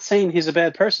 I'm not saying he's a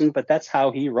bad person, but that's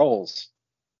how he rolls.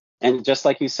 And just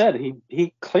like you said,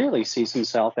 he clearly sees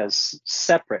himself as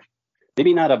separate,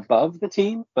 maybe not above the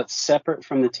team, but separate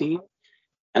from the team.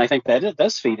 And I think that it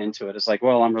does feed into it. It's like,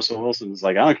 well, I'm Russell Wilson. It's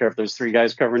like, I don't care if there's 3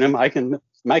 guys covering him. I can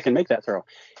make that throw.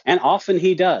 And often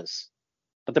he does.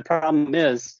 But the problem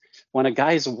is when a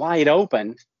guy's wide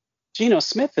open, Geno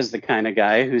Smith is the kind of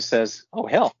guy who says, oh,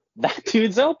 hell, that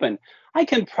dude's open. I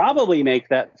can probably make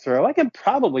that throw. I can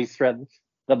probably thread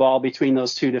the ball between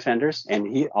those 2 defenders, and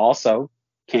he also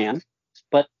can.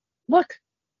 But look,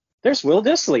 there's Will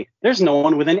Dissly. There's no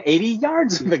one within 80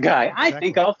 yards of the guy. Exactly. I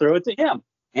think I'll throw it to him,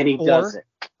 and he does it.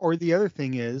 Or the other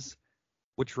thing is,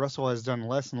 which Russell has done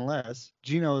less and less,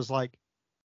 Geno is like,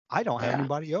 I don't have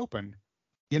anybody open.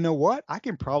 You know what? I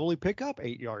can probably pick up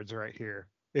 8 yards right here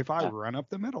if I run up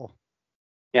the middle.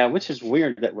 Yeah, which is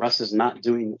weird that Russ is not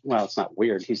doing – well, it's not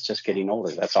weird. He's just getting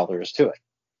older. That's all there is to it.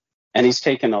 And he's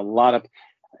taken a lot of –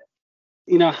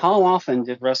 how often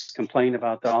did Russ complain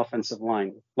about the offensive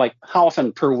line? Like, how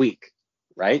often per week,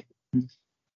 right?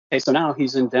 Okay, so now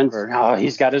he's in Denver. Oh,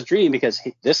 he's got his dream because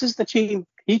this is the team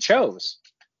he chose.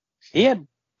 He had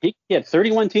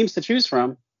 31 teams to choose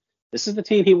from. This is the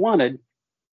team he wanted.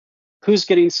 Who's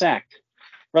getting sacked?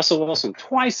 Russell Wilson,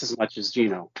 twice as much as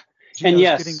Geno. And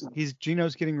yes,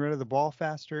 Geno's getting rid of the ball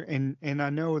faster. And I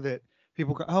know that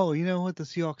people go, oh, you know what? The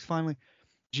Seahawks finally.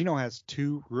 Geno has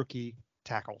 2 rookie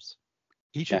tackles.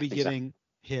 He should be getting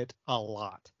hit a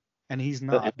lot. And he's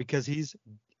not because he's,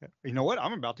 you know what?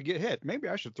 I'm about to get hit. Maybe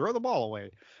I should throw the ball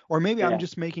away. Or maybe I'm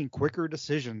just making quicker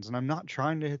decisions and I'm not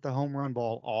trying to hit the home run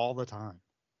ball all the time.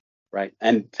 Right.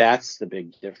 And that's the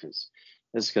big difference.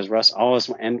 It's because Russ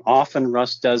often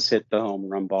Russ does hit the home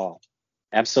run ball.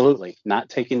 Absolutely. Not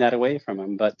taking that away from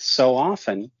him. But so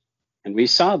often, and we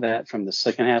saw that from the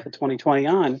second half of 2020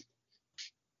 on,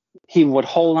 he would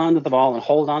hold on to the ball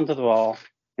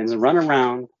and run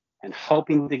around and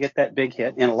hoping to get that big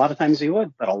hit. And a lot of times he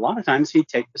would, but a lot of times he'd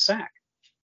take the sack.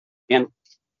 And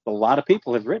a lot of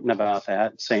people have written about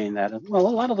that, saying that, well, a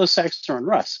lot of those sacks are on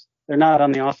Russ. They're not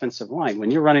on the offensive line.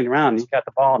 When you're running around and you've got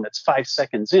the ball and it's 5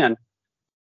 seconds in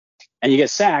and you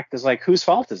get sacked, it's like, whose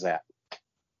fault is that?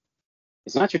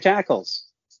 It's not your tackles.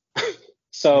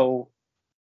 So,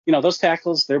 those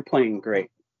tackles, they're playing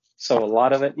great. So a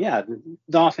lot of it, the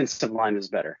offensive line is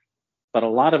better. But a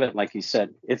lot of it, like you said,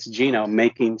 it's Geno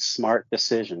making smart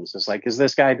decisions. It's like, is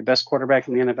this guy the best quarterback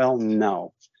in the NFL?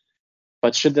 No.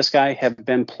 But should this guy have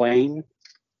been playing?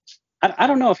 I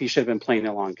don't know if he should have been playing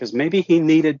that long because maybe he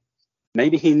needed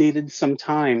some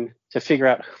time to figure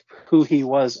out who he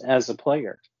was as a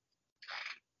player.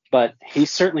 But he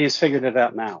certainly has figured it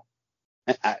out now.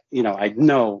 And I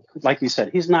know, like you said,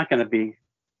 he's not going to be,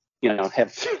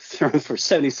 have thrown for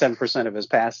 77% of his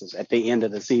passes at the end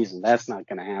of the season. That's not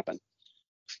going to happen.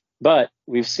 But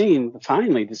we've seen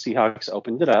finally the Seahawks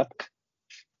opened it up,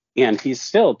 and he's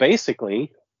still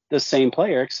basically the same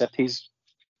player, except he's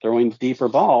throwing deeper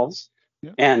balls.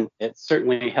 Yep. And it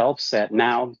certainly helps that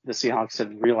now the Seahawks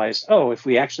have realized, if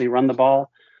we actually run the ball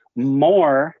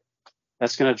more,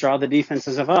 that's going to draw the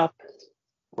defenses up.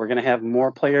 We're going to have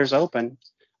more players open.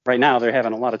 Right now, they're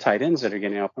having a lot of tight ends that are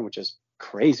getting open, which is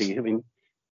crazy. I mean,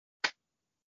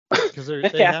 because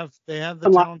they have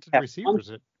the talented receivers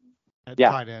at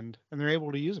tight end, and they're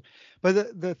able to use it.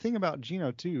 But the thing about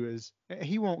Geno too is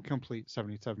he won't complete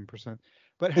 77%.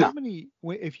 But how many?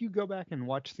 If you go back and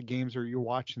watch the games, or you're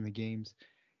watching the games,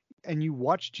 and you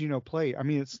watch Geno play, I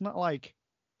mean, it's not like,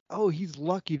 he's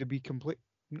lucky to be complete.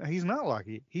 He's not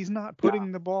lucky. He's not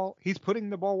putting the ball. He's putting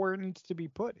the ball where it needs to be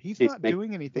put. He's not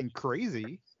doing anything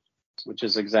crazy. Which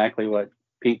is exactly what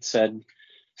Pete said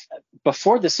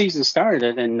before the season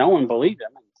started, and no one believed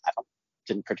him. I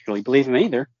didn't particularly believe him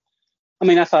either. I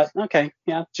mean, I thought, okay,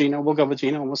 yeah, Geno, we'll go with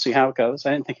Geno and we'll see how it goes.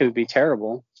 I didn't think it would be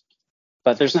terrible,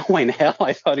 but there's no way in hell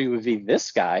I thought he would be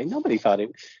this guy. Nobody thought it.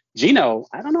 Geno,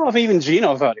 I don't know if even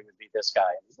Geno thought he would be this guy.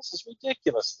 I mean, this is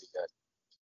ridiculously good.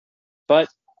 But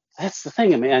that's the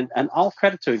thing, I mean, and all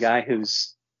credit to a guy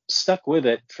who's stuck with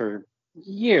it for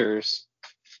years,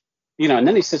 and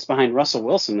then he sits behind Russell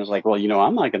Wilson and is like, well,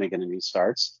 I'm not going to get any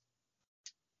starts.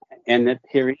 And that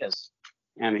here he is.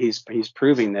 And he's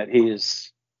proving that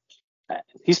he's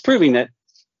proving that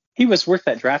he was worth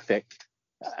that draft pick,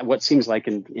 what seems like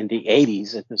in the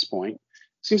 80s at this point.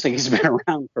 Seems like he's been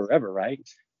around forever, right?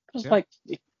 It was like,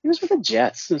 he was with the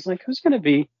Jets. It's like, who's going to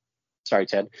be, sorry,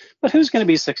 Ted, but who's going to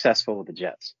be successful with the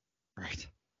Jets? Right.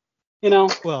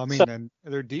 Well, I mean, and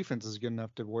their defense is good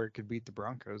enough to where it could beat the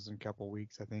Broncos in a couple of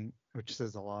weeks, I think, which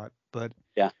says a lot. But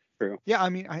yeah, true. Yeah, I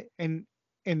mean, and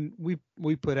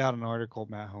we put out an article,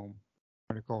 Matt Home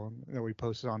article that we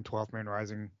posted on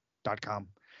 12manrising.com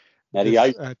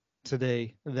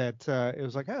today that it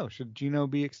was like, oh, should Geno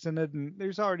be extended? And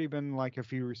there's already been like a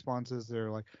few responses that are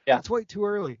like, it's way too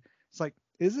early. It's like,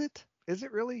 is it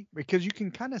really? Because you can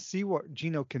kind of see what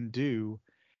Geno can do.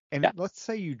 And let's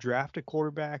say you draft a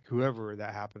quarterback, whoever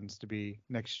that happens to be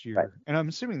next year, right. And I'm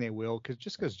assuming they will,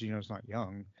 because Geno's not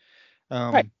young.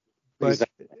 Right. But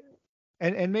exactly.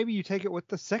 and maybe you take it with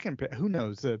the second pick. Who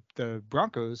knows? The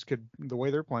Broncos could, the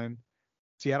way they're playing,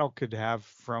 Seattle could have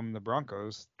from the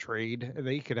Broncos trade.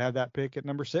 They could have that pick at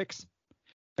number 6,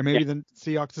 and maybe the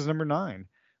Seahawks is number 9.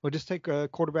 We'll just take a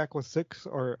quarterback with 6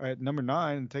 or at number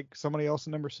 9 and take somebody else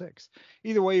at number 6.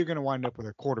 Either way, you're going to wind up with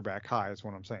a quarterback high, is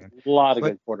what I'm saying. A lot of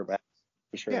good quarterbacks,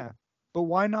 for sure. Yeah, but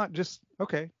why not just,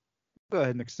 okay, go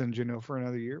ahead and extend Geno for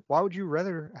another year. Why would you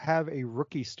rather have a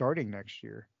rookie starting next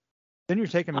year? Then you're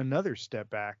taking another step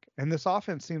back. And this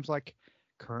offense seems like,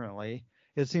 currently,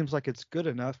 it seems like it's good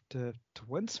enough to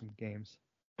win some games.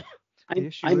 The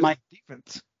issue is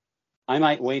defense. I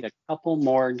might wait a couple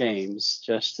more games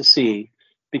just to see.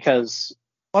 Because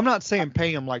I'm not saying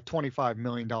pay him like $25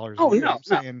 million a year. I'm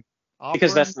saying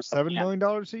because that's $7 million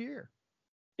a year.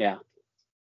 Yeah.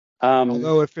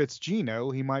 Although if it's Geno,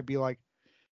 he might be like,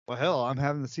 well, hell, I'm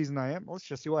having the season I am. Let's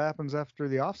just see what happens after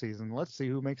the offseason. Let's see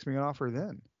who makes me an offer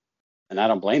then. And I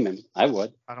don't blame him. I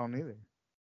would. I don't either.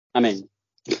 I mean,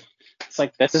 it's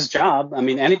like, that's his job. I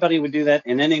mean, anybody would do that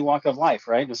in any walk of life,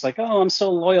 right? It's like, oh, I'm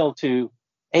so loyal to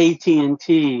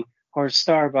AT&T or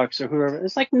Starbucks or whoever.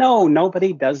 It's like, no,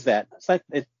 nobody does that. It's like,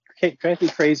 it drives me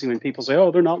crazy when people say,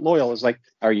 oh, they're not loyal. It's like,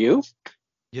 are you?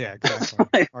 Yeah,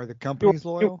 exactly. Are the companies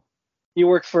loyal? You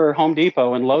work for Home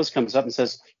Depot and Lowe's comes up and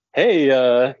says, hey,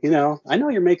 I know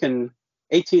you're making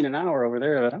 $18 an hour over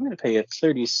there, but I'm going to pay you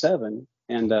 $37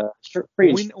 and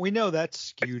free. We know that's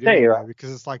skewed anyway,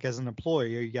 because it's like, as an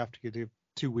employee, you have to give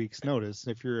 2 weeks notice.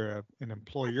 If you're an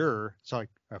employer, it's like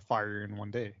a fire you in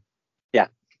one day. Yeah.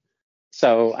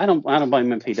 So I don't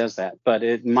blame him if he does that, but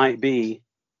it might be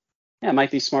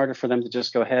smarter for them to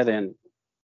just go ahead and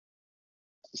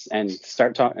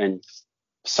start talking and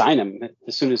sign him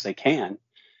as soon as they can,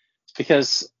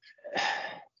 because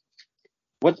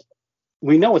what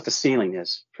we know what the ceiling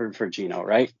is for Geno,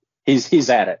 right? He's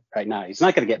at it right now. He's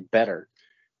not going to get better.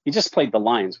 He just played the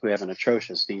Lions, who have an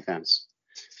atrocious defense.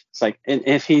 It's like, and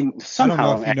if he somehow, I don't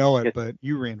know if you know it, but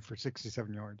you ran for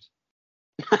 67 yards.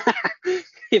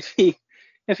 If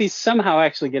he somehow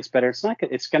actually gets better,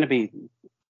 it's going to be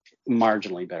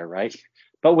marginally better, right?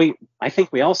 But I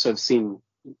think we also have seen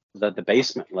the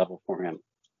basement level for him,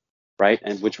 right?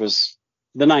 And which was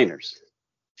the Niners,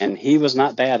 and he was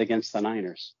not bad against the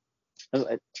Niners.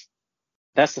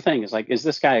 That's the thing. Is like, is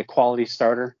this guy a quality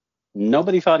starter?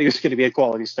 Nobody thought he was going to be a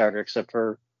quality starter except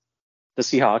for the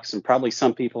Seahawks, and probably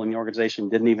some people in the organization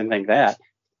didn't even think that.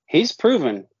 He's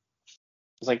proven.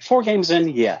 It's like 4 games in,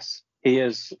 yes, he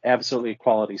is absolutely a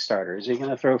quality starter. Is he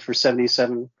going to throw for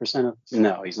 77% of?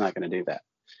 No, he's not going to do that.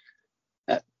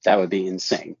 That would be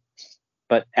insane.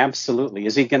 But absolutely,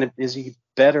 is he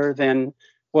better than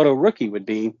what a rookie would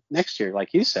be next year?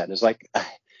 Like you said, is like,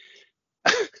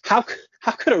 how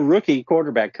could a rookie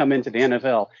quarterback come into the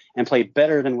NFL and play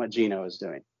better than what Geno is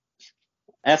doing?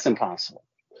 That's impossible.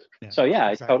 Yeah, so yeah,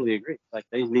 exactly. I totally agree. Like,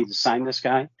 they need to sign this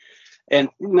guy, and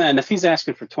if he's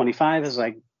asking for 25, is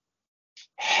like,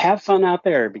 have fun out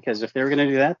there, because if they were going to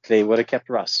do that, they would have kept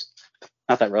Russ.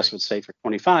 Not that Russ would stay for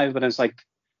 25, but it's like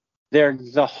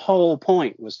the whole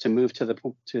point was to move to the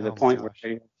point where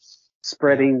they're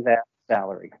spreading that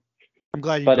salary. I'm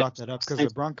glad you brought that up because the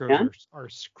Broncos are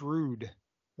screwed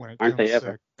when it comes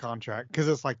to contract, because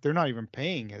it's like they're not even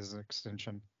paying his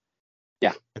extension.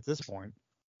 Yeah. At this point,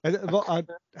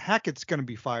 Hackett's going to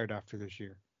be fired after this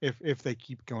year if they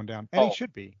keep going down, and he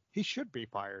should be. He should be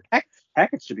fired.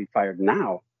 Hackett should be fired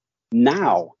now.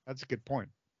 That's a good point.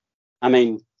 I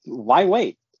mean, why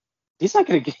wait? He's not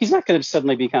going to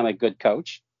suddenly become a good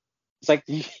coach. It's like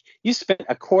you spent you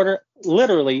have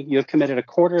committed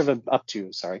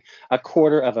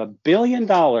 $250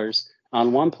 million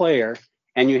on one player,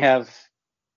 and you have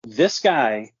this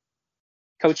guy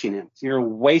coaching him. You're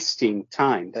wasting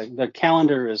time. The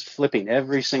calendar is flipping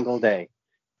every single day,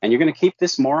 and you're going to keep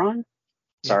this moron?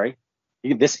 Sorry,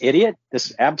 this idiot,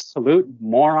 this absolute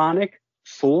moronic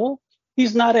fool.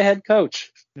 He's not a head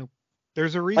coach. Nope.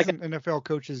 There's a reason NFL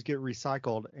coaches get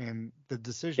recycled, and the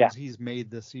decisions he's made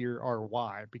this year are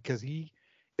why. Because he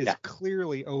is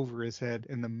clearly over his head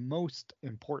in the most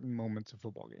important moments of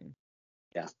football game.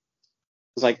 Yeah.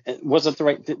 It's like, was it the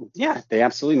right? Yeah, they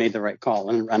absolutely made the right call,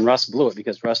 and Russ blew it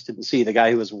because Russ didn't see the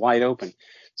guy who was wide open.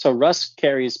 So Russ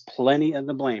carries plenty of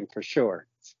the blame for sure,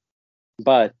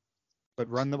 but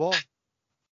run the ball.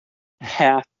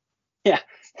 Half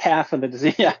of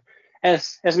the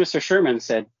as Mr. Sherman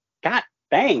said, God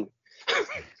dang,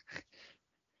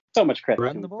 so much credit.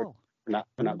 Run the ball. For not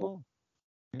ball.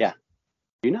 Yeah.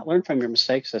 Do not learn from your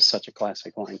mistakes. That's such a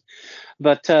classic line.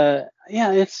 But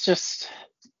it's just.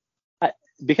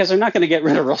 Because they're not going to get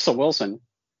rid of Russell Wilson.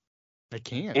 They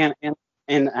can't.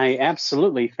 And I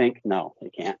absolutely think, no, they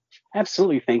can't.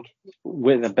 Absolutely think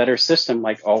with a better system,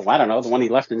 like, I don't know, the one he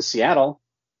left in Seattle.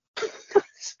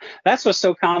 That's what's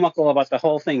so comical about the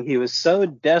whole thing. He was so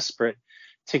desperate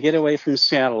to get away from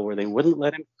Seattle where they wouldn't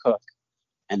let him cook,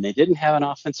 and they didn't have an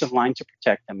offensive line to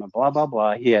protect him, and blah, blah,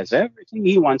 blah. He has everything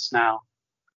he wants now.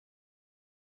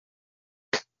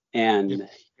 And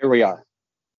here we are.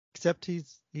 Except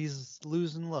he's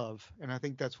losing love, and I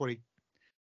think that's what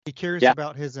he cares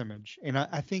about, his image. And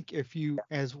I think if you,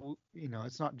 as you know,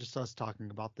 it's not just us talking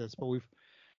about this, but we've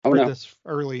heard this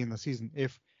early in the season.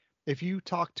 If you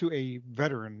talk to a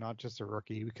veteran, not just a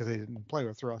rookie because they didn't play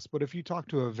with Russ, but if you talk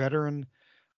to a veteran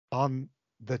on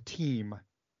the team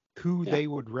who they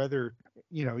would rather,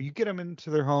 you get them into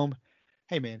their home,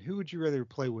 hey man, who would you rather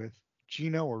play with,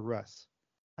 Geno or Russ?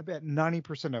 I bet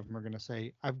 90% of them are going to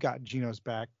say, I've got Geno's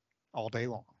back all day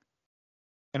long.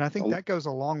 And I think that goes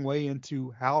a long way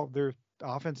into how their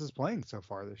offense is playing so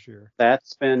far this year.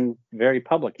 That's been very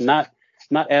public. Not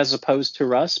as opposed to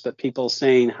Russ, but people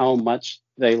saying how much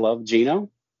they love Geno.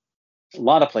 A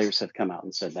lot of players have come out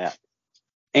and said that.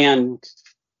 And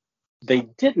they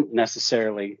didn't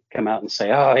necessarily come out and say,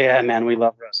 oh, yeah, man, we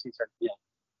love Russ. They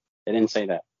didn't say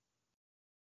that.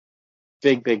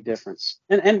 Big difference.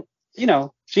 And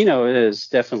Geno is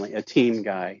definitely a team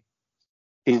guy.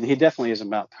 He definitely is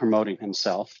about promoting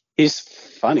himself. He's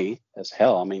funny as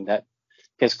hell. I mean, that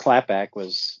his clapback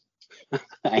was,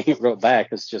 I wrote back,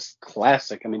 it's just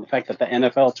classic. I mean, the fact that the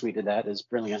NFL tweeted that is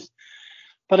brilliant.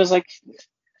 But it's like,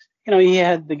 he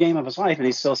had the game of his life, and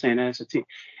he's still saying it's a team.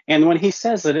 And when he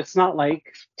says that, it's not like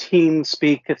team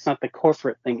speak. It's not the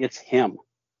corporate thing. It's him.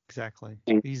 Exactly.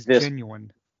 And he's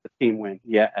genuine. The team win.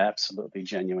 Yeah, absolutely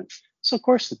genuine. So, of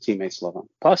course, the teammates love him.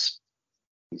 Plus,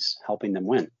 he's helping them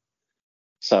win.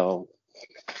 So,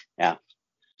 yeah.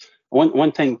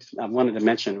 One thing I wanted to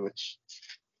mention, which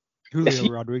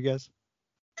Julio Rodriguez.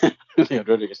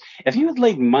 If you had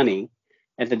laid money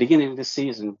at the beginning of the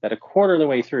season that a quarter of the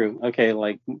way through,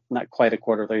 like not quite a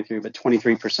quarter of the way through, but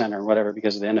 23% or whatever,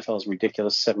 because of the NFL's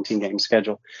ridiculous 17-game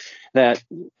schedule, that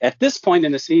at this point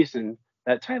in the season,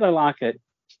 that Tyler Lockett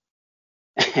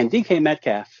and DK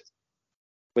Metcalf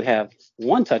would have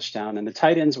 1 touchdown and the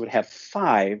tight ends would have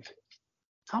 5.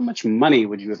 How much money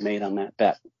would you have made on that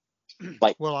bet?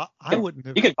 Well, I wouldn't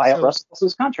have. You could buy out Russell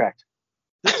Wilson's contract.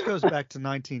 This goes back to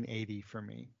 1980 for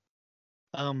me,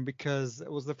 because it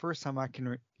was the first time I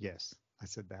can. Yes, I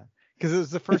said that because it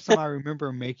was the first time I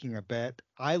remember making a bet.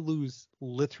 I lose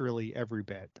literally every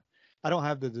bet. I don't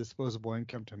have the disposable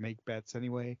income to make bets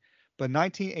anyway. But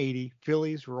 1980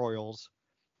 Phillies Royals,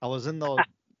 I was in the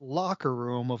locker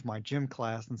room of my gym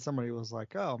class, and somebody was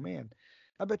like, "Oh man,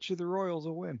 I bet you the Royals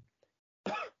will win."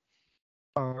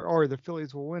 Or the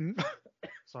Phillies will win.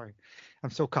 Sorry, I'm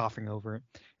still coughing over it.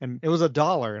 And it was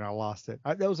 $1 and I lost it.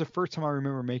 That was the first time I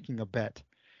remember making a bet.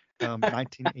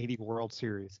 1980 World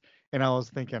Series. And I was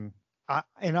thinking,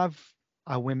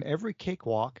 I win every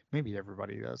cakewalk. Maybe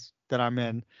everybody does that I'm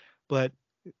in, but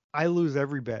I lose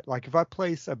every bet. Like if I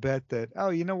place a bet that,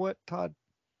 you know what, Todd,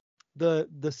 the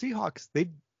Seahawks,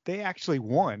 they actually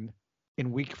won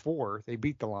in week 4. They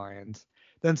beat the Lions.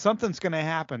 then something's going to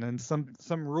happen, and some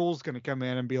rule's going to come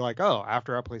in and be like, oh,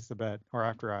 after I place the bet, or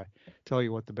after I tell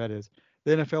you what the bet is,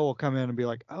 the NFL will come in and be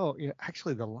like, oh, yeah,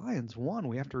 actually the Lions won.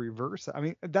 We have to reverse it. I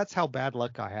mean, that's how bad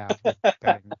luck I have with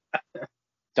betting.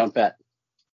 Don't bet.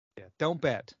 Yeah, don't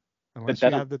bet unless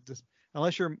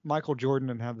unless you're Michael Jordan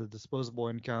and have the disposable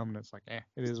income, and it's like, it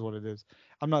is what it is.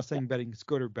 I'm not saying betting is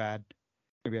good or bad.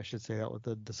 Maybe I should say that with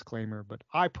a disclaimer, but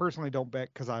I personally don't bet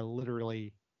because I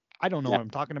don't know what I'm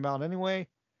talking about anyway.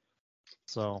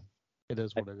 So it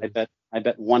is what it is. I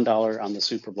bet $1 on the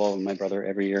Super Bowl with my brother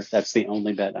every year. That's the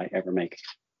only bet I ever make.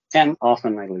 And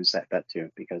often I lose that bet too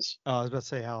because. Oh, I was about to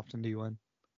say, how often do you win?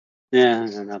 Yeah,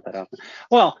 not that often.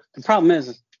 Well, the problem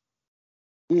is,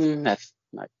 I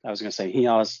was going to say he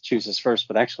always chooses first,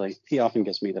 but actually he often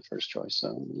gives me the first choice.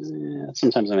 So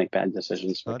sometimes I make bad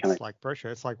decisions. That's like pressure.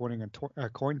 It's like winning a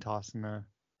coin toss in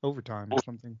overtime or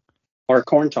something. Or a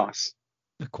corn toss.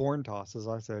 A corn toss, as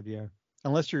I said, yeah.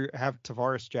 Unless you have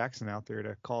Tavares Jackson out there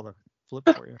to call the flip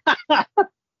for you.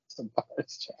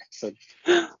 Tavares Jackson.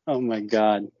 Oh my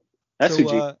God. That's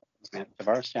who man.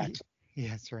 Tavares Jackson. Yeah,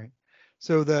 that's right.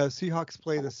 So the Seahawks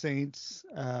play the Saints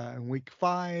in Week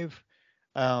 5.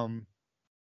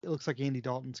 It looks like Andy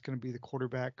Dalton's going to be the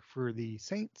quarterback for the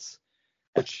Saints,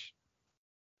 which,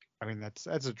 I mean, that's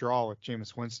a draw with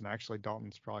Jameis Winston. Actually,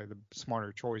 Dalton's probably the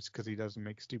smarter choice because he doesn't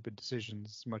make stupid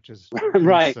decisions as much as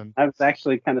right. Winston. I was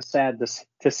actually kind of sad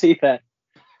to see that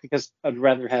because I'd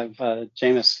rather have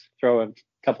Jameis throw a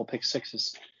couple pick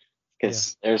sixes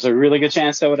because there's a really good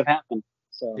chance that would have happened.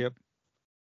 So. Yep.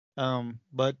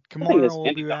 But Kamara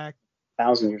will be back.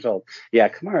 1,000 years old. Yeah,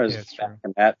 Kamara's back,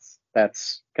 and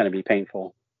that's going to be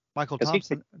painful. Michael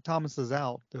Thomas is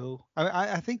out though.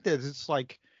 I think that it's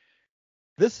like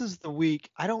this is the week.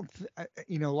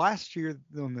 Last year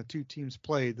when the two teams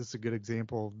played, this is a good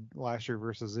example of last year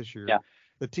versus this year. Yeah.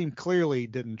 The team clearly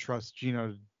didn't trust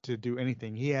Geno to do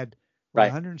anything. He had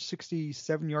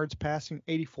 167 yards passing,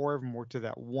 84 of them were to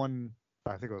that one.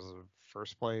 I think it was the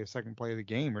first play, second play of the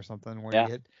game or something where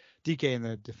he hit DK and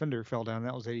the defender fell down.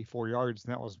 That was 84 yards,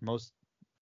 and that was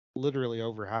literally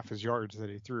over half his yards that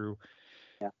he threw.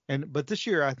 Yeah. But this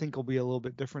year I think will be a little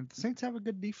bit different. The Saints have a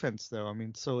good defense though. I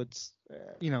mean, so it's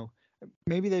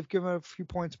maybe they've given up a few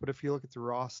points, but if you look at the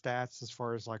raw stats as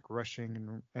far as like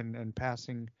rushing and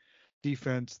passing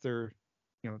defense, they're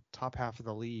top half of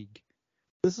the league.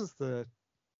 This is the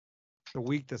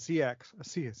week the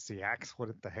Seahawks. What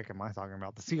the heck am I talking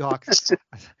about? The Seahawks.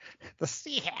 The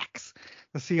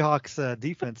Seahawks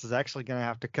defense is actually going to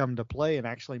have to come to play and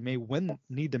actually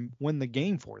need to win the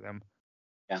game for them.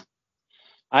 Yeah.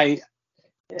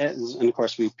 And of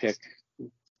course we pick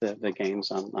the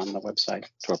games on the website,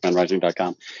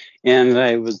 dwarfmanrising.com, and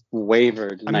I was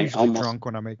wavered. I'm usually drunk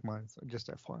when I make mine, so just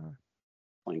FYI.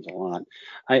 Explains a lot.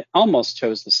 I almost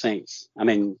chose the Saints. I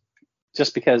mean,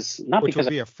 just because which would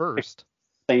be a first.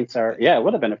 Saints are it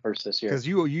would have been a first this year. Because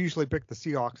you usually pick the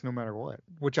Seahawks no matter what,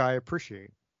 which I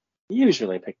appreciate.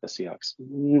 Usually pick the Seahawks,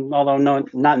 although no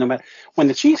matter when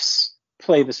the Chiefs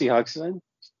play the Seahawks.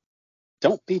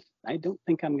 I don't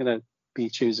think I'm gonna be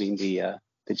choosing the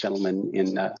gentleman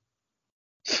in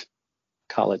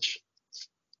college.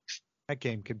 That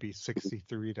game could be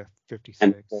 63 to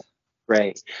 56.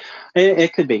 Right,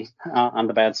 it could be on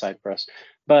the bad side for us,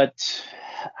 but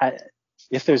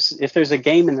if there's a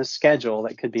game in the schedule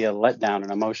that could be a letdown,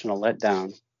 an emotional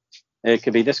letdown, it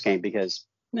could be this game because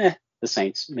the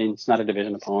Saints. I mean, it's not a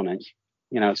division opponent.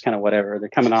 It's kind of whatever. They're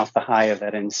coming off the high of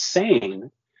that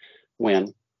insane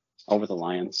win over the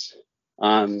Lions.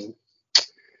 So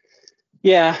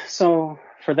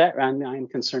for that round, I'm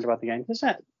concerned about the game because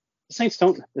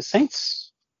the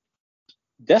Saints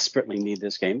desperately need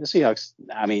this game. The Seahawks,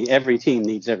 I mean, every team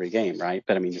needs every game, right?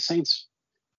 But I mean, the Saints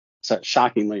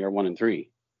shockingly are 1-3.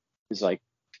 It's like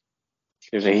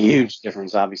there's a huge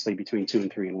difference, obviously, between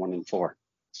 2-3 and 1-4.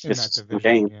 It's a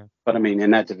game, but I mean,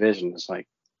 in that division, it's like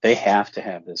they have to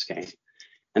have this game.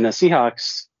 And the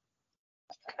Seahawks,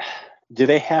 do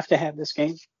they have to have this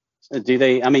game? Do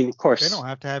they? I mean, of course. They don't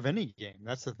have to have any game.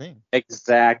 That's the thing.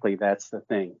 Exactly. That's the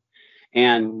thing.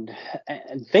 And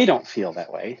they don't feel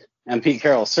that way. And Pete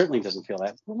Carroll certainly doesn't feel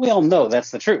that. We all know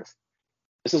that's the truth.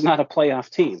 This is not a playoff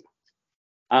team.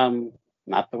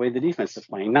 Not the way the defense is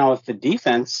playing. Now, if the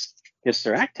defense gets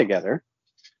their act together,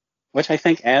 which I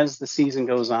think as the season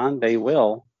goes on, they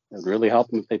will. It would really help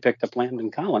them if they picked up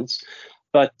Landon Collins.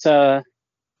 But,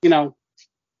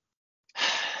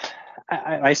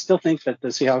 I still think that the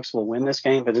Seahawks will win this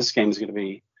game, but this game is going to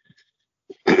be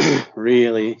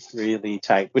really, really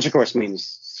tight, which of course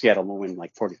means Seattle will win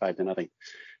like 45-0.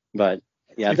 But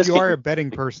yeah, if you are a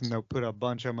betting person, though, put a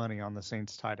bunch of money on the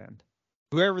Saints tight end,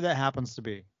 whoever that happens to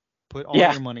be. put all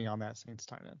your money on that Saints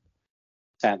tight end.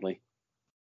 Sadly.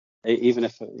 Even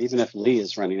if Lee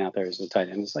is running out there as a tight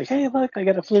end, it's like, hey, look, I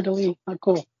got a Fleur-de-Lis. Oh,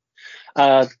 cool.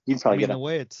 You'd probably get the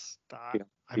way it's.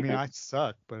 I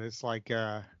suck, but it's like,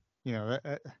 that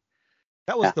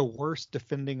was the worst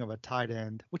defending of a tight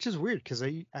end, which is weird because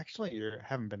they actually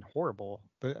haven't been horrible,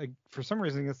 but for some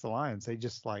reason against the Lions, they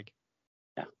just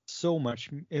so much.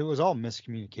 It was all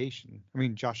miscommunication. I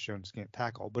mean, Josh Jones can't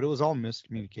tackle, but it was all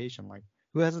miscommunication. Like,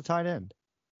 who has a tight end?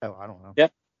 Oh, I don't know.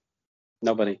 Yep.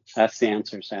 Nobody. That's the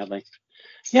answer, sadly.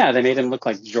 Yeah, they made him look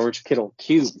like George Kittle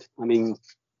cubed. I mean,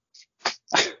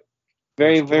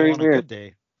 very, very weird. A good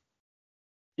day.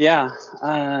 Yeah.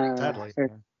 Sadly. Very,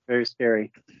 very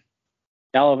scary.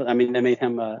 They made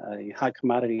him a hot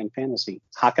commodity in fantasy.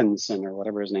 Hawkinson or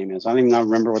whatever his name is. I don't even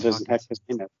remember what his name is. I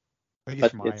think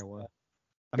it's from Iowa.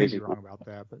 I may be wrong about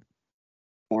that, but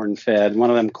corn-fed, one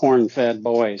of them corn-fed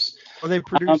boys. Well, they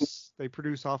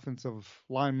produce offensive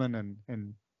linemen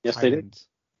and yes, they do.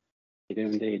 They do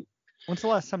indeed. When's the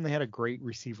last time they had a great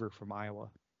receiver from Iowa?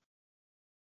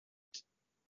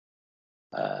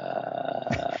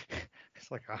 It's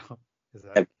like, is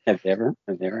that... have they ever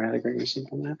had a great receiver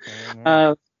from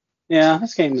that? Yeah,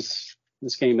 this game is,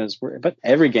 but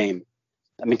every game.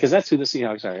 I mean, because that's who the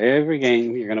Seahawks are. Every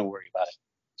game you're going to worry about it.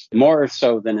 More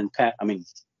so than in Pat. I mean,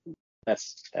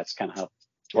 that's kind of how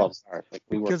 12s are. Like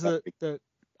because the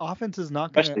offense is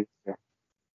not going to.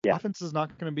 Yeah. Offense is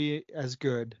not going to be as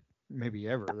good, maybe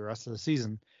ever, the rest of the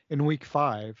season in Week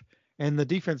 5, and the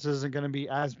defense isn't going to be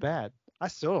as bad. I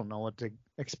still don't know what to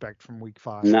expect from Week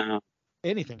 5. No,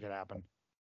 anything could happen.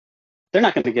 They're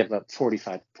not going to give up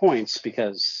 45 points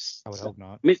because I would hope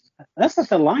not. I mean, that's what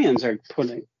the Lions are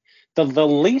putting. The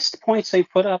least points they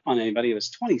put up on anybody was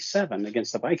 27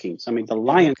 against the Vikings. I mean, the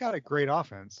Lions got a great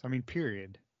offense. I mean,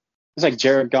 period. It's like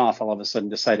Jared Goff all of a sudden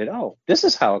decided, oh, this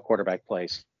is how a quarterback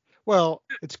plays. Well,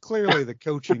 it's clearly the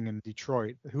coaching in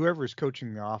Detroit. Whoever is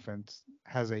coaching the offense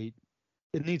it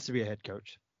needs to be a head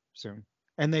coach soon.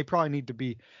 And they probably need to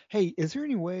be, hey, is there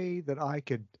any way that I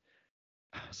could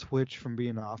switch from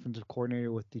being an offensive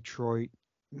coordinator with Detroit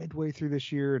midway through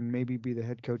this year and maybe be the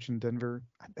head coach in Denver?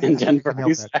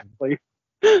 Exactly.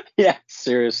 Yeah,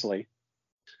 seriously.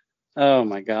 Oh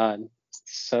my God.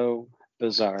 So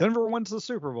bizarre. Denver wins the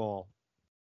Super Bowl.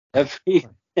 Every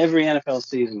NFL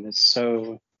season is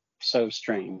so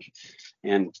strange.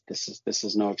 And this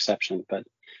is no exception. But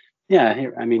yeah,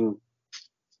 I mean,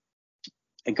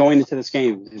 going into this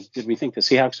game, did we think the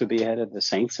Seahawks would be ahead of the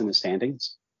Saints in the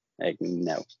standings? Like,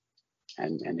 no.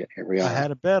 And here we are. I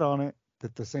had a bet on it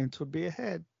that the Saints would be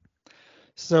ahead.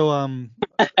 So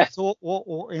so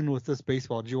we'll end with this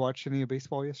baseball. Did you watch any of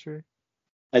baseball yesterday?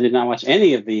 I did not watch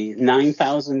any of the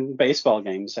 9,000 baseball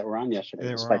games that were on yesterday.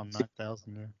 They were on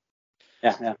 9,000,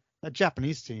 yeah. Yeah. That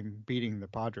Japanese team beating the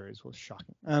Padres was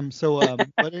shocking.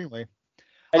 But anyway.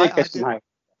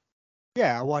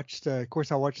 I watched, of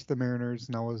course, I watched the Mariners,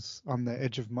 and I was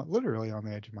literally on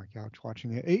the edge of my couch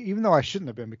watching it, even though I shouldn't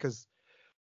have been, because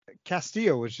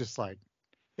Castillo was just like,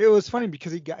 it was funny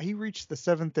because he reached the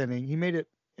 7th inning. He made it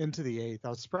into the 8th. I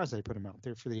was surprised they put him out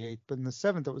there for the 8th, but in the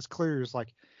 7th, it was clear. It was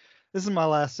like, this is my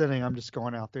last inning. I'm just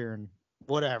going out there and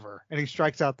whatever. And he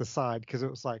strikes out the side because it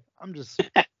was like,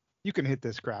 you can hit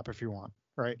this crap if you want,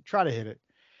 right? Try to hit it.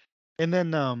 And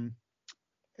then,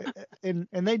 and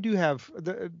they do have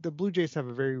the Blue Jays have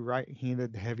a very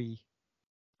right-handed heavy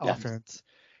offense,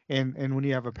 and when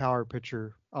you have a power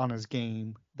pitcher on his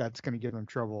game, that's going to give them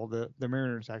trouble. The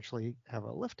Mariners actually have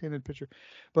a left-handed pitcher,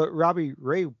 but Robbie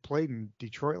Ray played in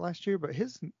Detroit last year, but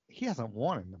he hasn't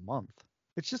won in a month.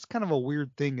 It's just kind of a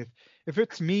weird thing. If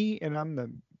it's me and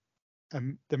I'm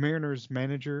the Mariners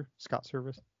manager, Scott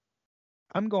Service,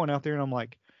 I'm going out there and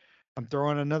I'm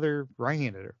throwing another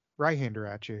right-hander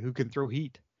at you who can throw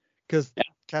heat. Because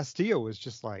Castillo was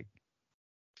just like,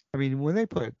 I mean, when they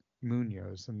put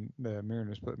Munoz and the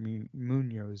Mariners put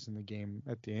Munoz in the game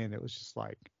at the end, it was just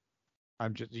like,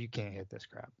 you can't hit this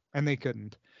crap. And they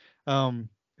couldn't.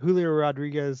 Julio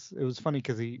Rodriguez, it was funny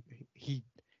because he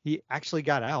actually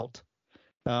got out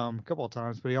a couple of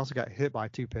times, but he also got hit by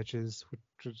 2 pitches, which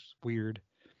was weird.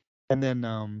 And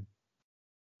then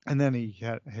he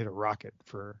hit a rocket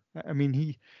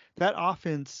that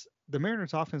offense. The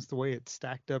Mariners offense, the way it's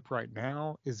stacked up right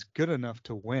now, is good enough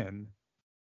to win,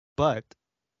 but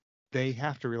they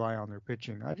have to rely on their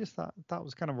pitching. I just thought it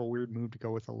was kind of a weird move to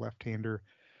go with a left-hander,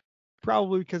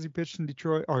 probably because he pitched in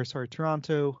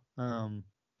Toronto. And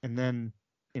then,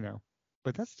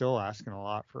 but that's still asking a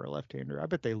lot for a left-hander. I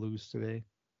bet they lose today.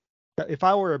 If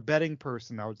I were a betting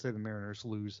person, I would say the Mariners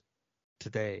lose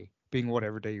today, being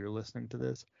whatever day you're listening to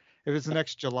this. If it's the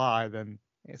next July, then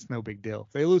it's no big deal.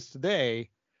 If they lose today,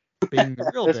 being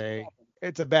the real day,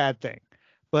 it's a bad thing.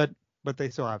 But they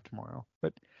still have tomorrow.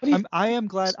 But I am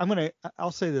glad.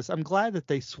 I'll say this. I'm glad that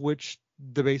they switched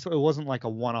the baseball. It wasn't like a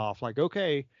one-off. Like,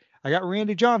 okay, I got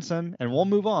Randy Johnson, and we'll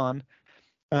move on.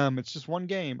 It's just one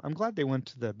game. I'm glad they went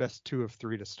to the best 2 of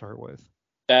 3 to start with.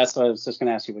 That's what I was just going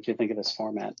to ask you. What you think of this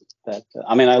format? That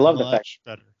I love the fact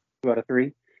better. 2 out of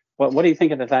 3. What do you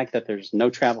think of the fact that there's no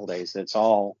travel days? It's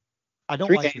all. I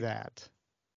don't like that.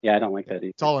 Yeah, I don't like that either.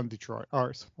 It's all in Detroit.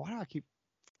 Or why do I keep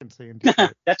saying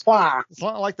Detroit? That's why. It's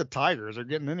not like the Tigers are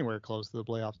getting anywhere close to the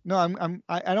playoffs. No,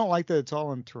 I don't like that it's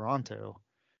all in Toronto.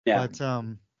 Yeah.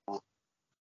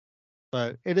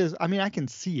 But it is. I mean, I can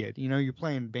see it. You're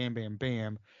playing Bam Bam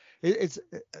Bam. It's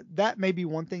that may be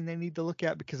one thing they need to look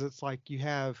at, because it's like you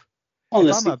have. Well,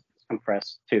 this is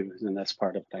compressed too, and that's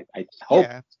part of it. I hope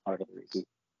that's part of the reason.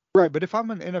 Right, but if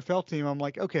I'm an NFL team, I'm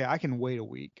like, okay, I can wait a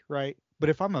week, right? But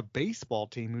if I'm a baseball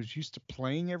team who's used to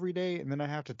playing every day, and then I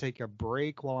have to take a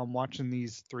break while I'm watching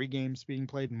these 3 games being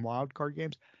played in wild card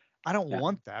games, I don't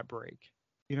want that break.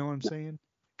 You know what I'm saying?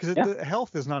 Because the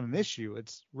health is not an issue;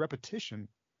 it's repetition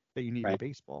that you need in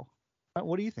baseball.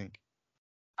 What do you think?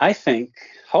 I think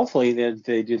hopefully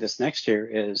they do this next year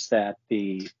is that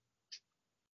the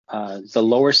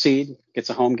lower seed gets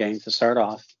a home game to start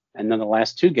off, and then the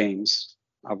last 2 games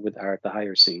are at the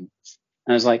higher seed. And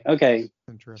I was like, okay,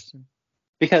 interesting.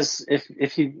 Because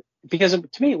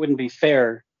to me it wouldn't be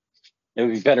fair. It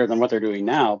would be better than what they're doing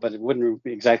now, but it wouldn't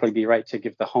exactly be right to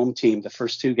give the home team the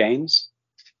first 2 games,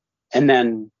 and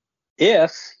then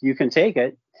if you can take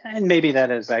it. And maybe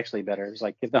that is actually better. It's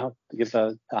like give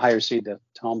the higher seed to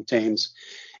home teams,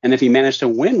 and if you manage to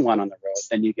win one on the road,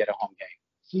 then you get a home game.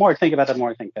 The more I think about it, the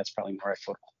more I think that's probably more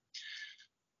equitable,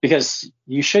 because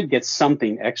you should get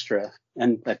something extra,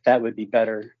 and that would be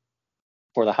better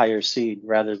for the higher seed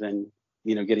rather than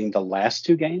getting the last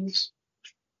 2 games.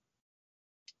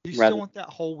 Do you still want that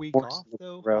whole week off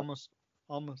though?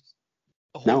 Almost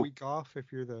a whole week off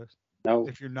if you're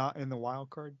if you're not in the wild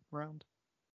card round.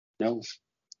 No.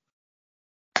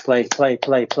 Play.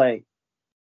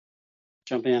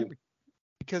 Jump in.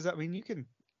 Because you can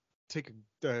take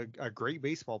a great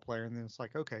baseball player, and then it's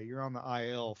like, okay, you're on the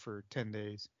IL for 10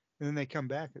 days, and then they come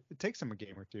back. It takes them a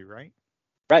game or 2, right?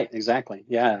 Right, exactly.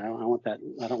 Yeah, I want that.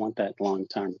 I don't want that long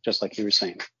term. Just like you were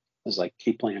saying, it's like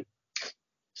keep playing.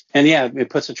 And yeah, it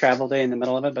puts a travel day in the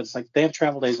middle of it, but it's like they have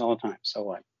travel days all the time. So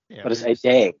what? Yeah, but it's a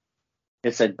day.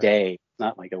 It's a day,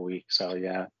 not like a week. So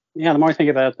yeah. The more I think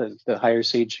about it, the higher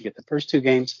seed should get the first 2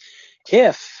 games.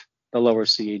 If the lower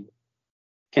seed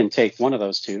can take one of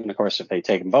those 2, and of course, if they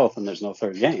take them both, then there's no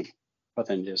 3rd game. But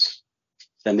then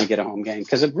they get a home game,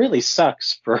 because it really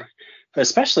sucks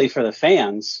especially for the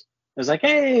fans. It's like,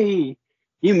 hey,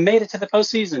 you made it to the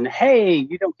postseason. Hey,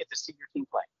 you don't get to see your team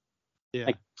play.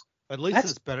 Yeah. At least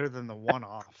it's better than the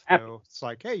one-off. Though. It's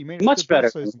like, hey, you made it to the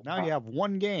postseason. Now you have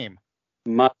 1 game.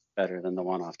 Much better than the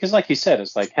one-off, because like you said,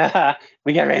 it's like, haha,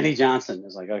 we got Randy Johnson.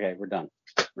 It's like, okay, we're done,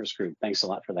 we're screwed. Thanks a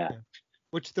lot for that.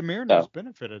 Which the Mariners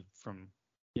benefited from,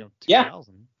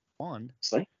 2001.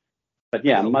 But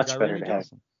yeah, much better to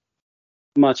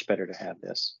have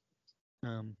this.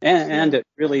 And it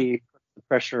really puts the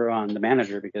pressure on the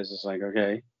manager, because it's like,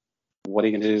 okay, what are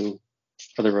you gonna do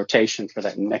for the rotation for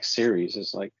that next series?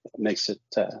 Is like makes it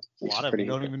a lot of them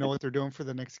don't even know what they're doing for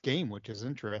the next game, which is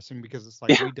interesting, because it's like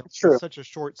we don't it's such a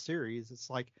short series.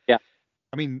 It's like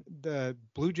the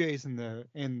Blue Jays and the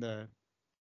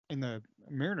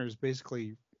Mariners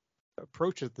basically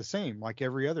approach it the same, like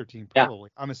every other team probably.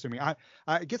 I'm assuming.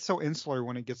 I get so insular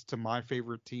when it gets to my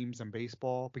favorite teams in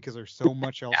baseball, because there's so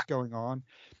much else going on.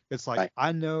 It's like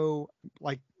I know,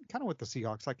 like kind of with the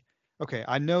Seahawks, like, okay,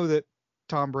 I know that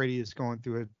Tom Brady is going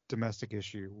through a domestic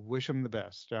issue. Wish him the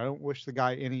best. I don't wish the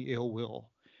guy any ill will.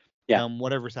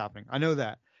 Whatever's happening. I know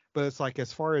that. But it's like,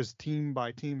 as far as team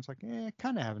by team, it's like,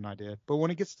 kind of have an idea. But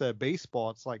when it gets to baseball,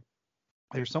 it's like,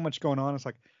 there's so much going on. It's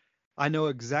like, I know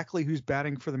exactly who's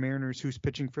batting for the Mariners, who's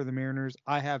pitching for the Mariners.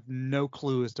 I have no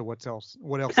clue as to what else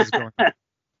is going on.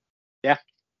 Yeah.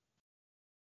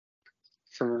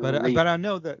 But I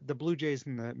know that the Blue Jays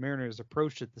and the Mariners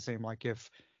approached it the same. Like if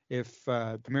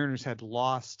the Mariners had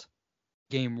lost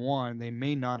Game 1, they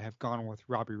may not have gone with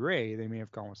Robbie Ray. They may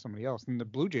have gone with somebody else. And the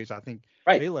Blue Jays, I think,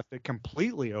 they left it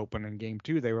completely open in Game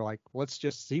 2. They were like, let's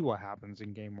just see what happens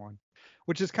in Game 1,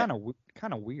 which is kind of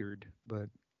weird. But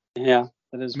yeah,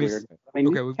 that is weird.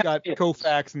 Okay, we've got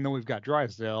Koufax, and then we've got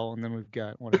Drysdale, and then we've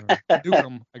got whatever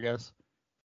Newcomb, I guess.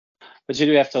 But you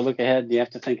do have to look ahead. You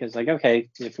have to think, it's like, okay,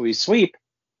 if we sweep,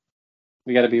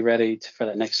 we got to be ready for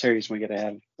that next series. We got to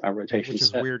have our rotation. Which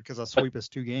is weird, because a sweep is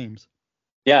 2 games.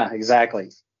 Yeah, exactly.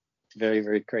 Very,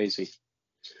 very crazy.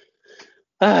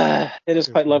 It is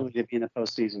quite lovely to be in the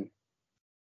postseason.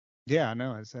 Yeah, I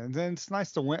know. It's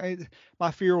nice to win.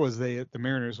 My fear was the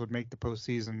Mariners would make the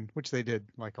postseason, which they did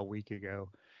like a week ago.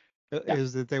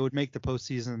 Is that they would make the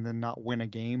postseason and then not win a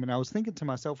game. And I was thinking to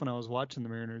myself when I was watching the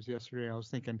Mariners yesterday, I was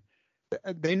thinking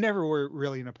they never were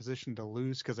really in a position to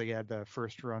lose because they had the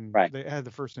first run. Right. They had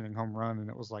the first inning home run, and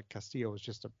it was like Castillo was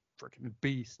just a freaking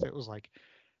beast. It was like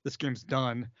this game's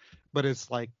done. But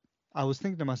it's like I was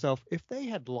thinking to myself, if they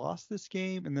had lost this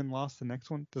game and then lost the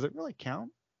next one, does it really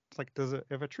count? It's like,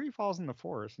 if a tree falls in the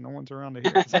forest, no one's around to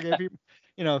hear it. It's like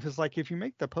if it's like if you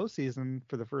make the postseason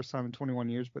for the first time in 21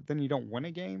 years, but then you don't win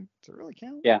a game, does it really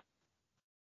count? Yeah.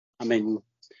 I mean,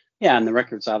 yeah, and the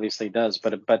records obviously does,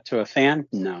 but to a fan,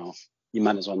 no, you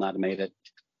might as well not have made it.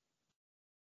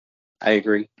 I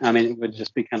agree. I mean, it would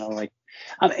just be kind of like,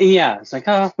 it's like,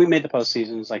 oh, we made the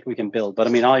postseason. It's like we can build, but I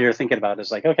mean, all you're thinking about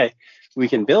is like, okay, we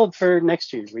can build for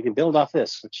next year. We can build off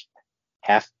this, which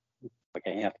half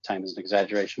the time is an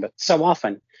exaggeration, but so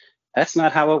often that's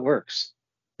not how it works.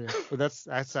 Yeah, well, that's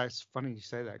funny you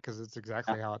say that because it's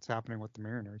exactly how it's happening with the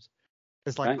Mariners.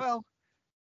 It's like, well,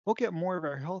 we'll get more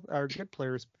of our good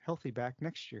players healthy back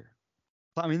next year.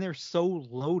 I mean, they're so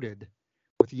loaded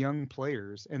with young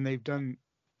players, and they've done.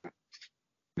 I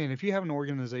mean, if you have an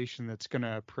organization that's going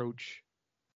to approach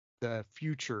the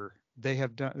future, they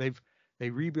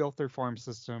rebuilt their farm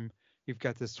system. You've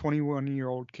got this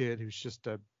 21-year-old kid who's just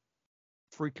a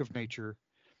freak of nature.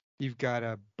 You've got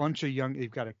a bunch of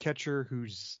you've got a catcher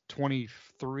who's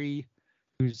 23,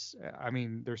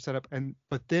 they're set up,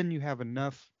 but then you have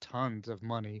tons of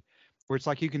money where it's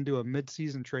like you can do a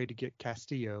mid-season trade to get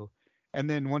Castillo, and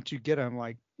then once you get him,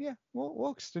 like, yeah,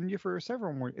 we'll extend you for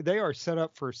several more. They are set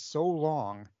up for so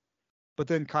long, but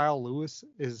then Kyle Lewis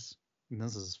is, and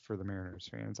this is for the Mariners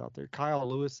fans out there, Kyle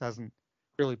Lewis hasn't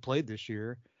really played this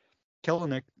year.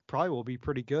 Kelenic probably will be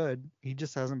pretty good. He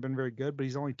just hasn't been very good, but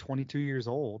he's only 22 years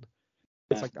old.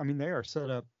 It's like, I mean, they are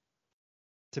set up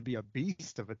to be a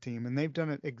beast of a team, and they've done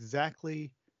it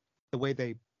exactly the way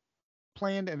they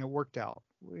planned, and it worked out.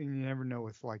 You never know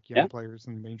with like young players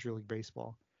in Major League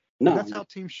Baseball. No, that's how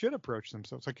teams should approach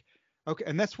themselves. Like, okay,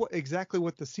 and that's exactly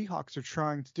what the Seahawks are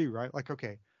trying to do, right? Like,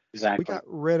 okay, we got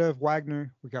rid of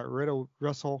Wagner, we got rid of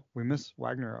Russell, we miss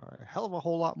Wagner a hell of a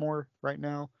whole lot more right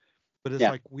now. But it's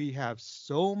like we have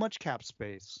so much cap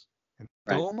space and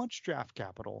so much draft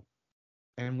capital,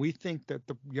 and we think that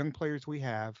the young players we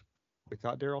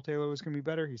thought Darrell Taylor was going to be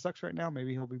better. He sucks right now.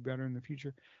 Maybe he'll be better in the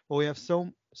future. But we have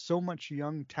so much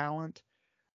young talent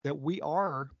that we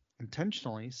are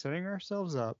intentionally setting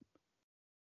ourselves up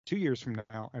 2 years from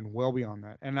now and well beyond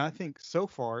that. And I think so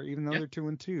far, even though they're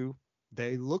 2-2,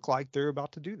 they look like they're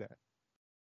about to do that.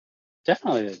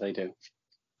 Definitely they do.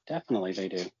 Definitely they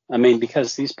do. I mean,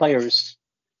 because these players,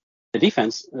 the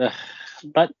defense,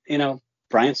 but,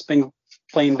 Bryant's been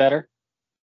playing better.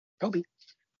 Kobe.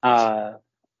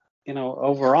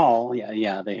 Overall,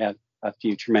 they have a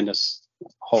few tremendous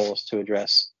holes to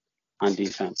address on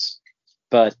defense.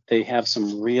 But they have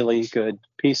some really good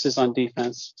pieces on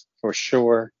defense, for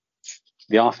sure.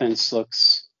 The offense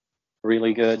looks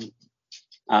really good.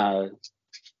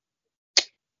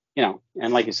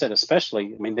 And like you said,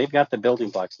 especially, I mean, they've got the building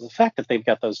blocks. The fact that they've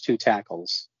got those two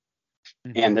tackles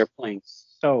and they're playing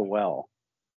so well,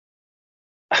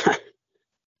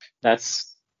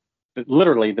 that's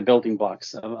literally the building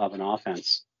blocks of an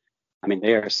offense. I mean,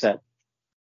 they are set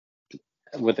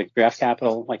with the draft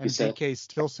capital, like you said. DK's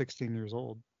still 16 years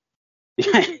old.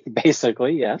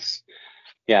 Basically, yes.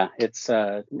 Yeah,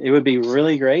 it would be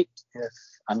really great if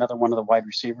another one of the wide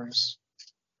receivers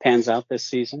pans out this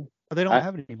season. But they don't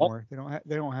have any more.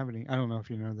 They don't have any. I don't know if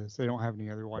you know this. They don't have any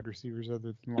other wide receivers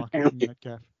other than Lockett and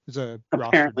Metcalf. It's a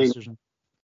roster decision.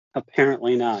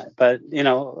 Apparently not. But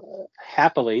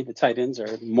happily, the tight ends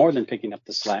are more than picking up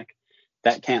the slack.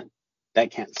 That can't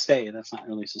stay. That's not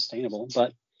really sustainable.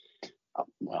 But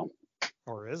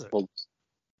or is it?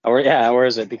 Or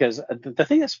is it? Because the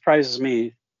thing that surprises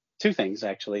me, two things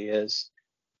actually, is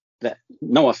that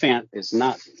Noah Fant is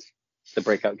not the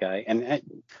breakout guy, and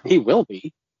he will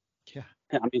be. Yeah.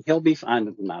 I mean, he'll be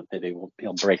fine. Not that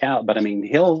he'll break out, but I mean,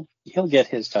 he'll get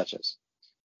his touches,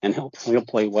 and he'll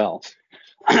play well.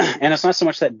 And it's not so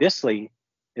much that Dissly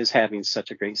is having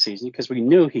such a great season, because we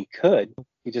knew he could.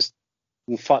 He just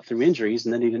fought through injuries,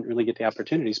 and then he didn't really get the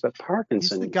opportunities. But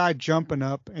Parkinson, he's the guy jumping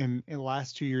up and in the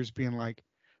last 2 years being like,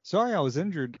 sorry, I was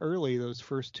injured early those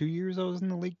first 2 years I was in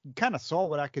the league. You kind of saw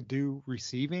what I could do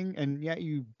receiving, and yet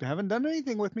you haven't done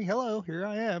anything with me. Hello, here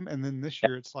I am. And then this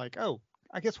year it's like, oh,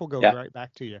 I guess we'll go right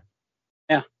back to you.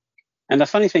 Yeah. And the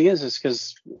funny thing is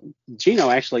because Gino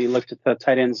actually looked at the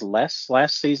tight ends less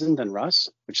last season than Russ,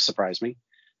 which surprised me.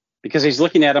 because he's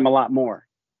looking at him a lot more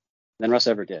than Russ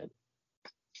ever did.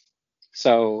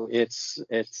 So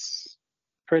it's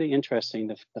pretty interesting,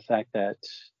 the fact that,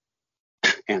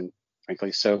 and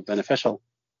frankly, so beneficial.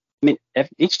 I mean,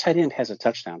 each tight end has a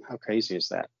touchdown. How crazy is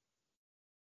that?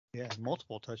 Yeah,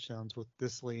 multiple touchdowns with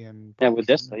Dissly and with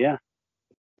Dissly, yeah.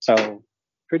 So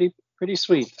pretty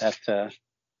sweet that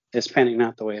it's panning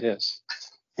out the way it is.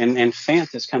 And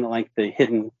Fant is kind of like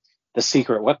the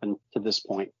secret weapon to this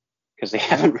point, because they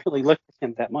haven't really looked at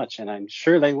him that much, and I'm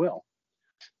sure they will.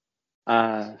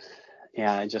 I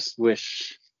just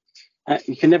wish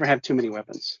you can never have too many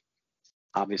weapons.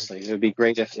 Obviously, it would be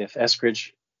great if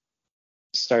Eskridge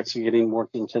starts getting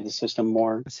worked into the system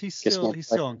more. He's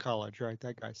still in college, right?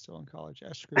 That guy's still in college.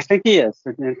 Eskridge. I think he is.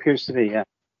 It appears to be, yeah.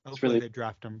 Hopefully they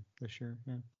draft him this year,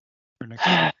 yeah, for next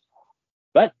year.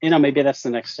 But maybe that's the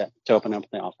next step to open up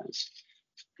the offense,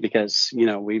 because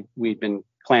we've been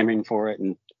clamoring for it,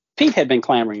 and Pete had been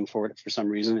clamoring for it for some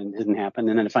reason, and it didn't happen,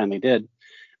 and then it finally did.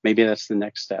 Maybe that's the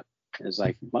next step. Is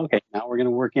like, okay, now we're going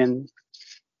to work in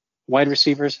wide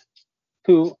receivers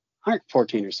who aren't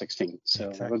 14 or 16. So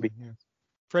exactly, that would be. Yeah.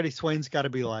 Freddie Swain's got to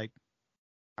be like,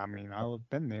 I mean, I've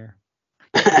been there.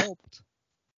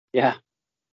 Yeah,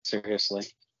 seriously.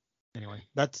 Anyway,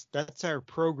 that's our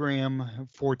program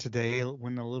for today. It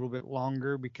went a little bit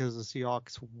longer because the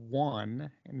Seahawks won.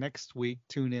 Next week,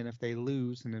 tune in if they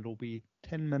lose, and it'll be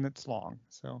 10 minutes long.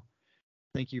 So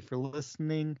thank you for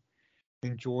listening.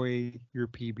 Enjoy your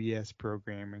PBS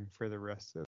programming for the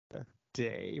rest of the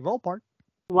day. Ballpark.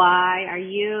 Why are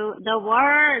you the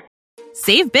worst?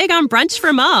 Save big on brunch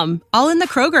for mom, all in the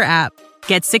Kroger app.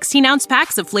 Get 16-ounce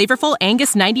packs of flavorful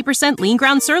Angus 90% lean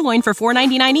ground sirloin for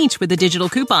 $4.99 each with a digital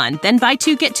coupon. Then buy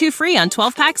 2, get 2 free on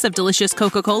 12 packs of delicious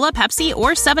Coca-Cola, Pepsi,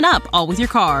 or 7-Up, all with your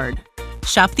card.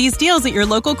 Shop these deals at your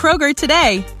local Kroger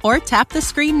today, or tap the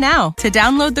screen now to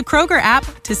download the Kroger app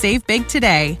to save big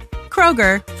today.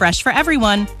 Kroger, fresh for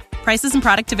everyone. Prices and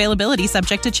product availability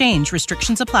subject to change.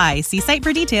 Restrictions apply. See site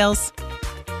for details.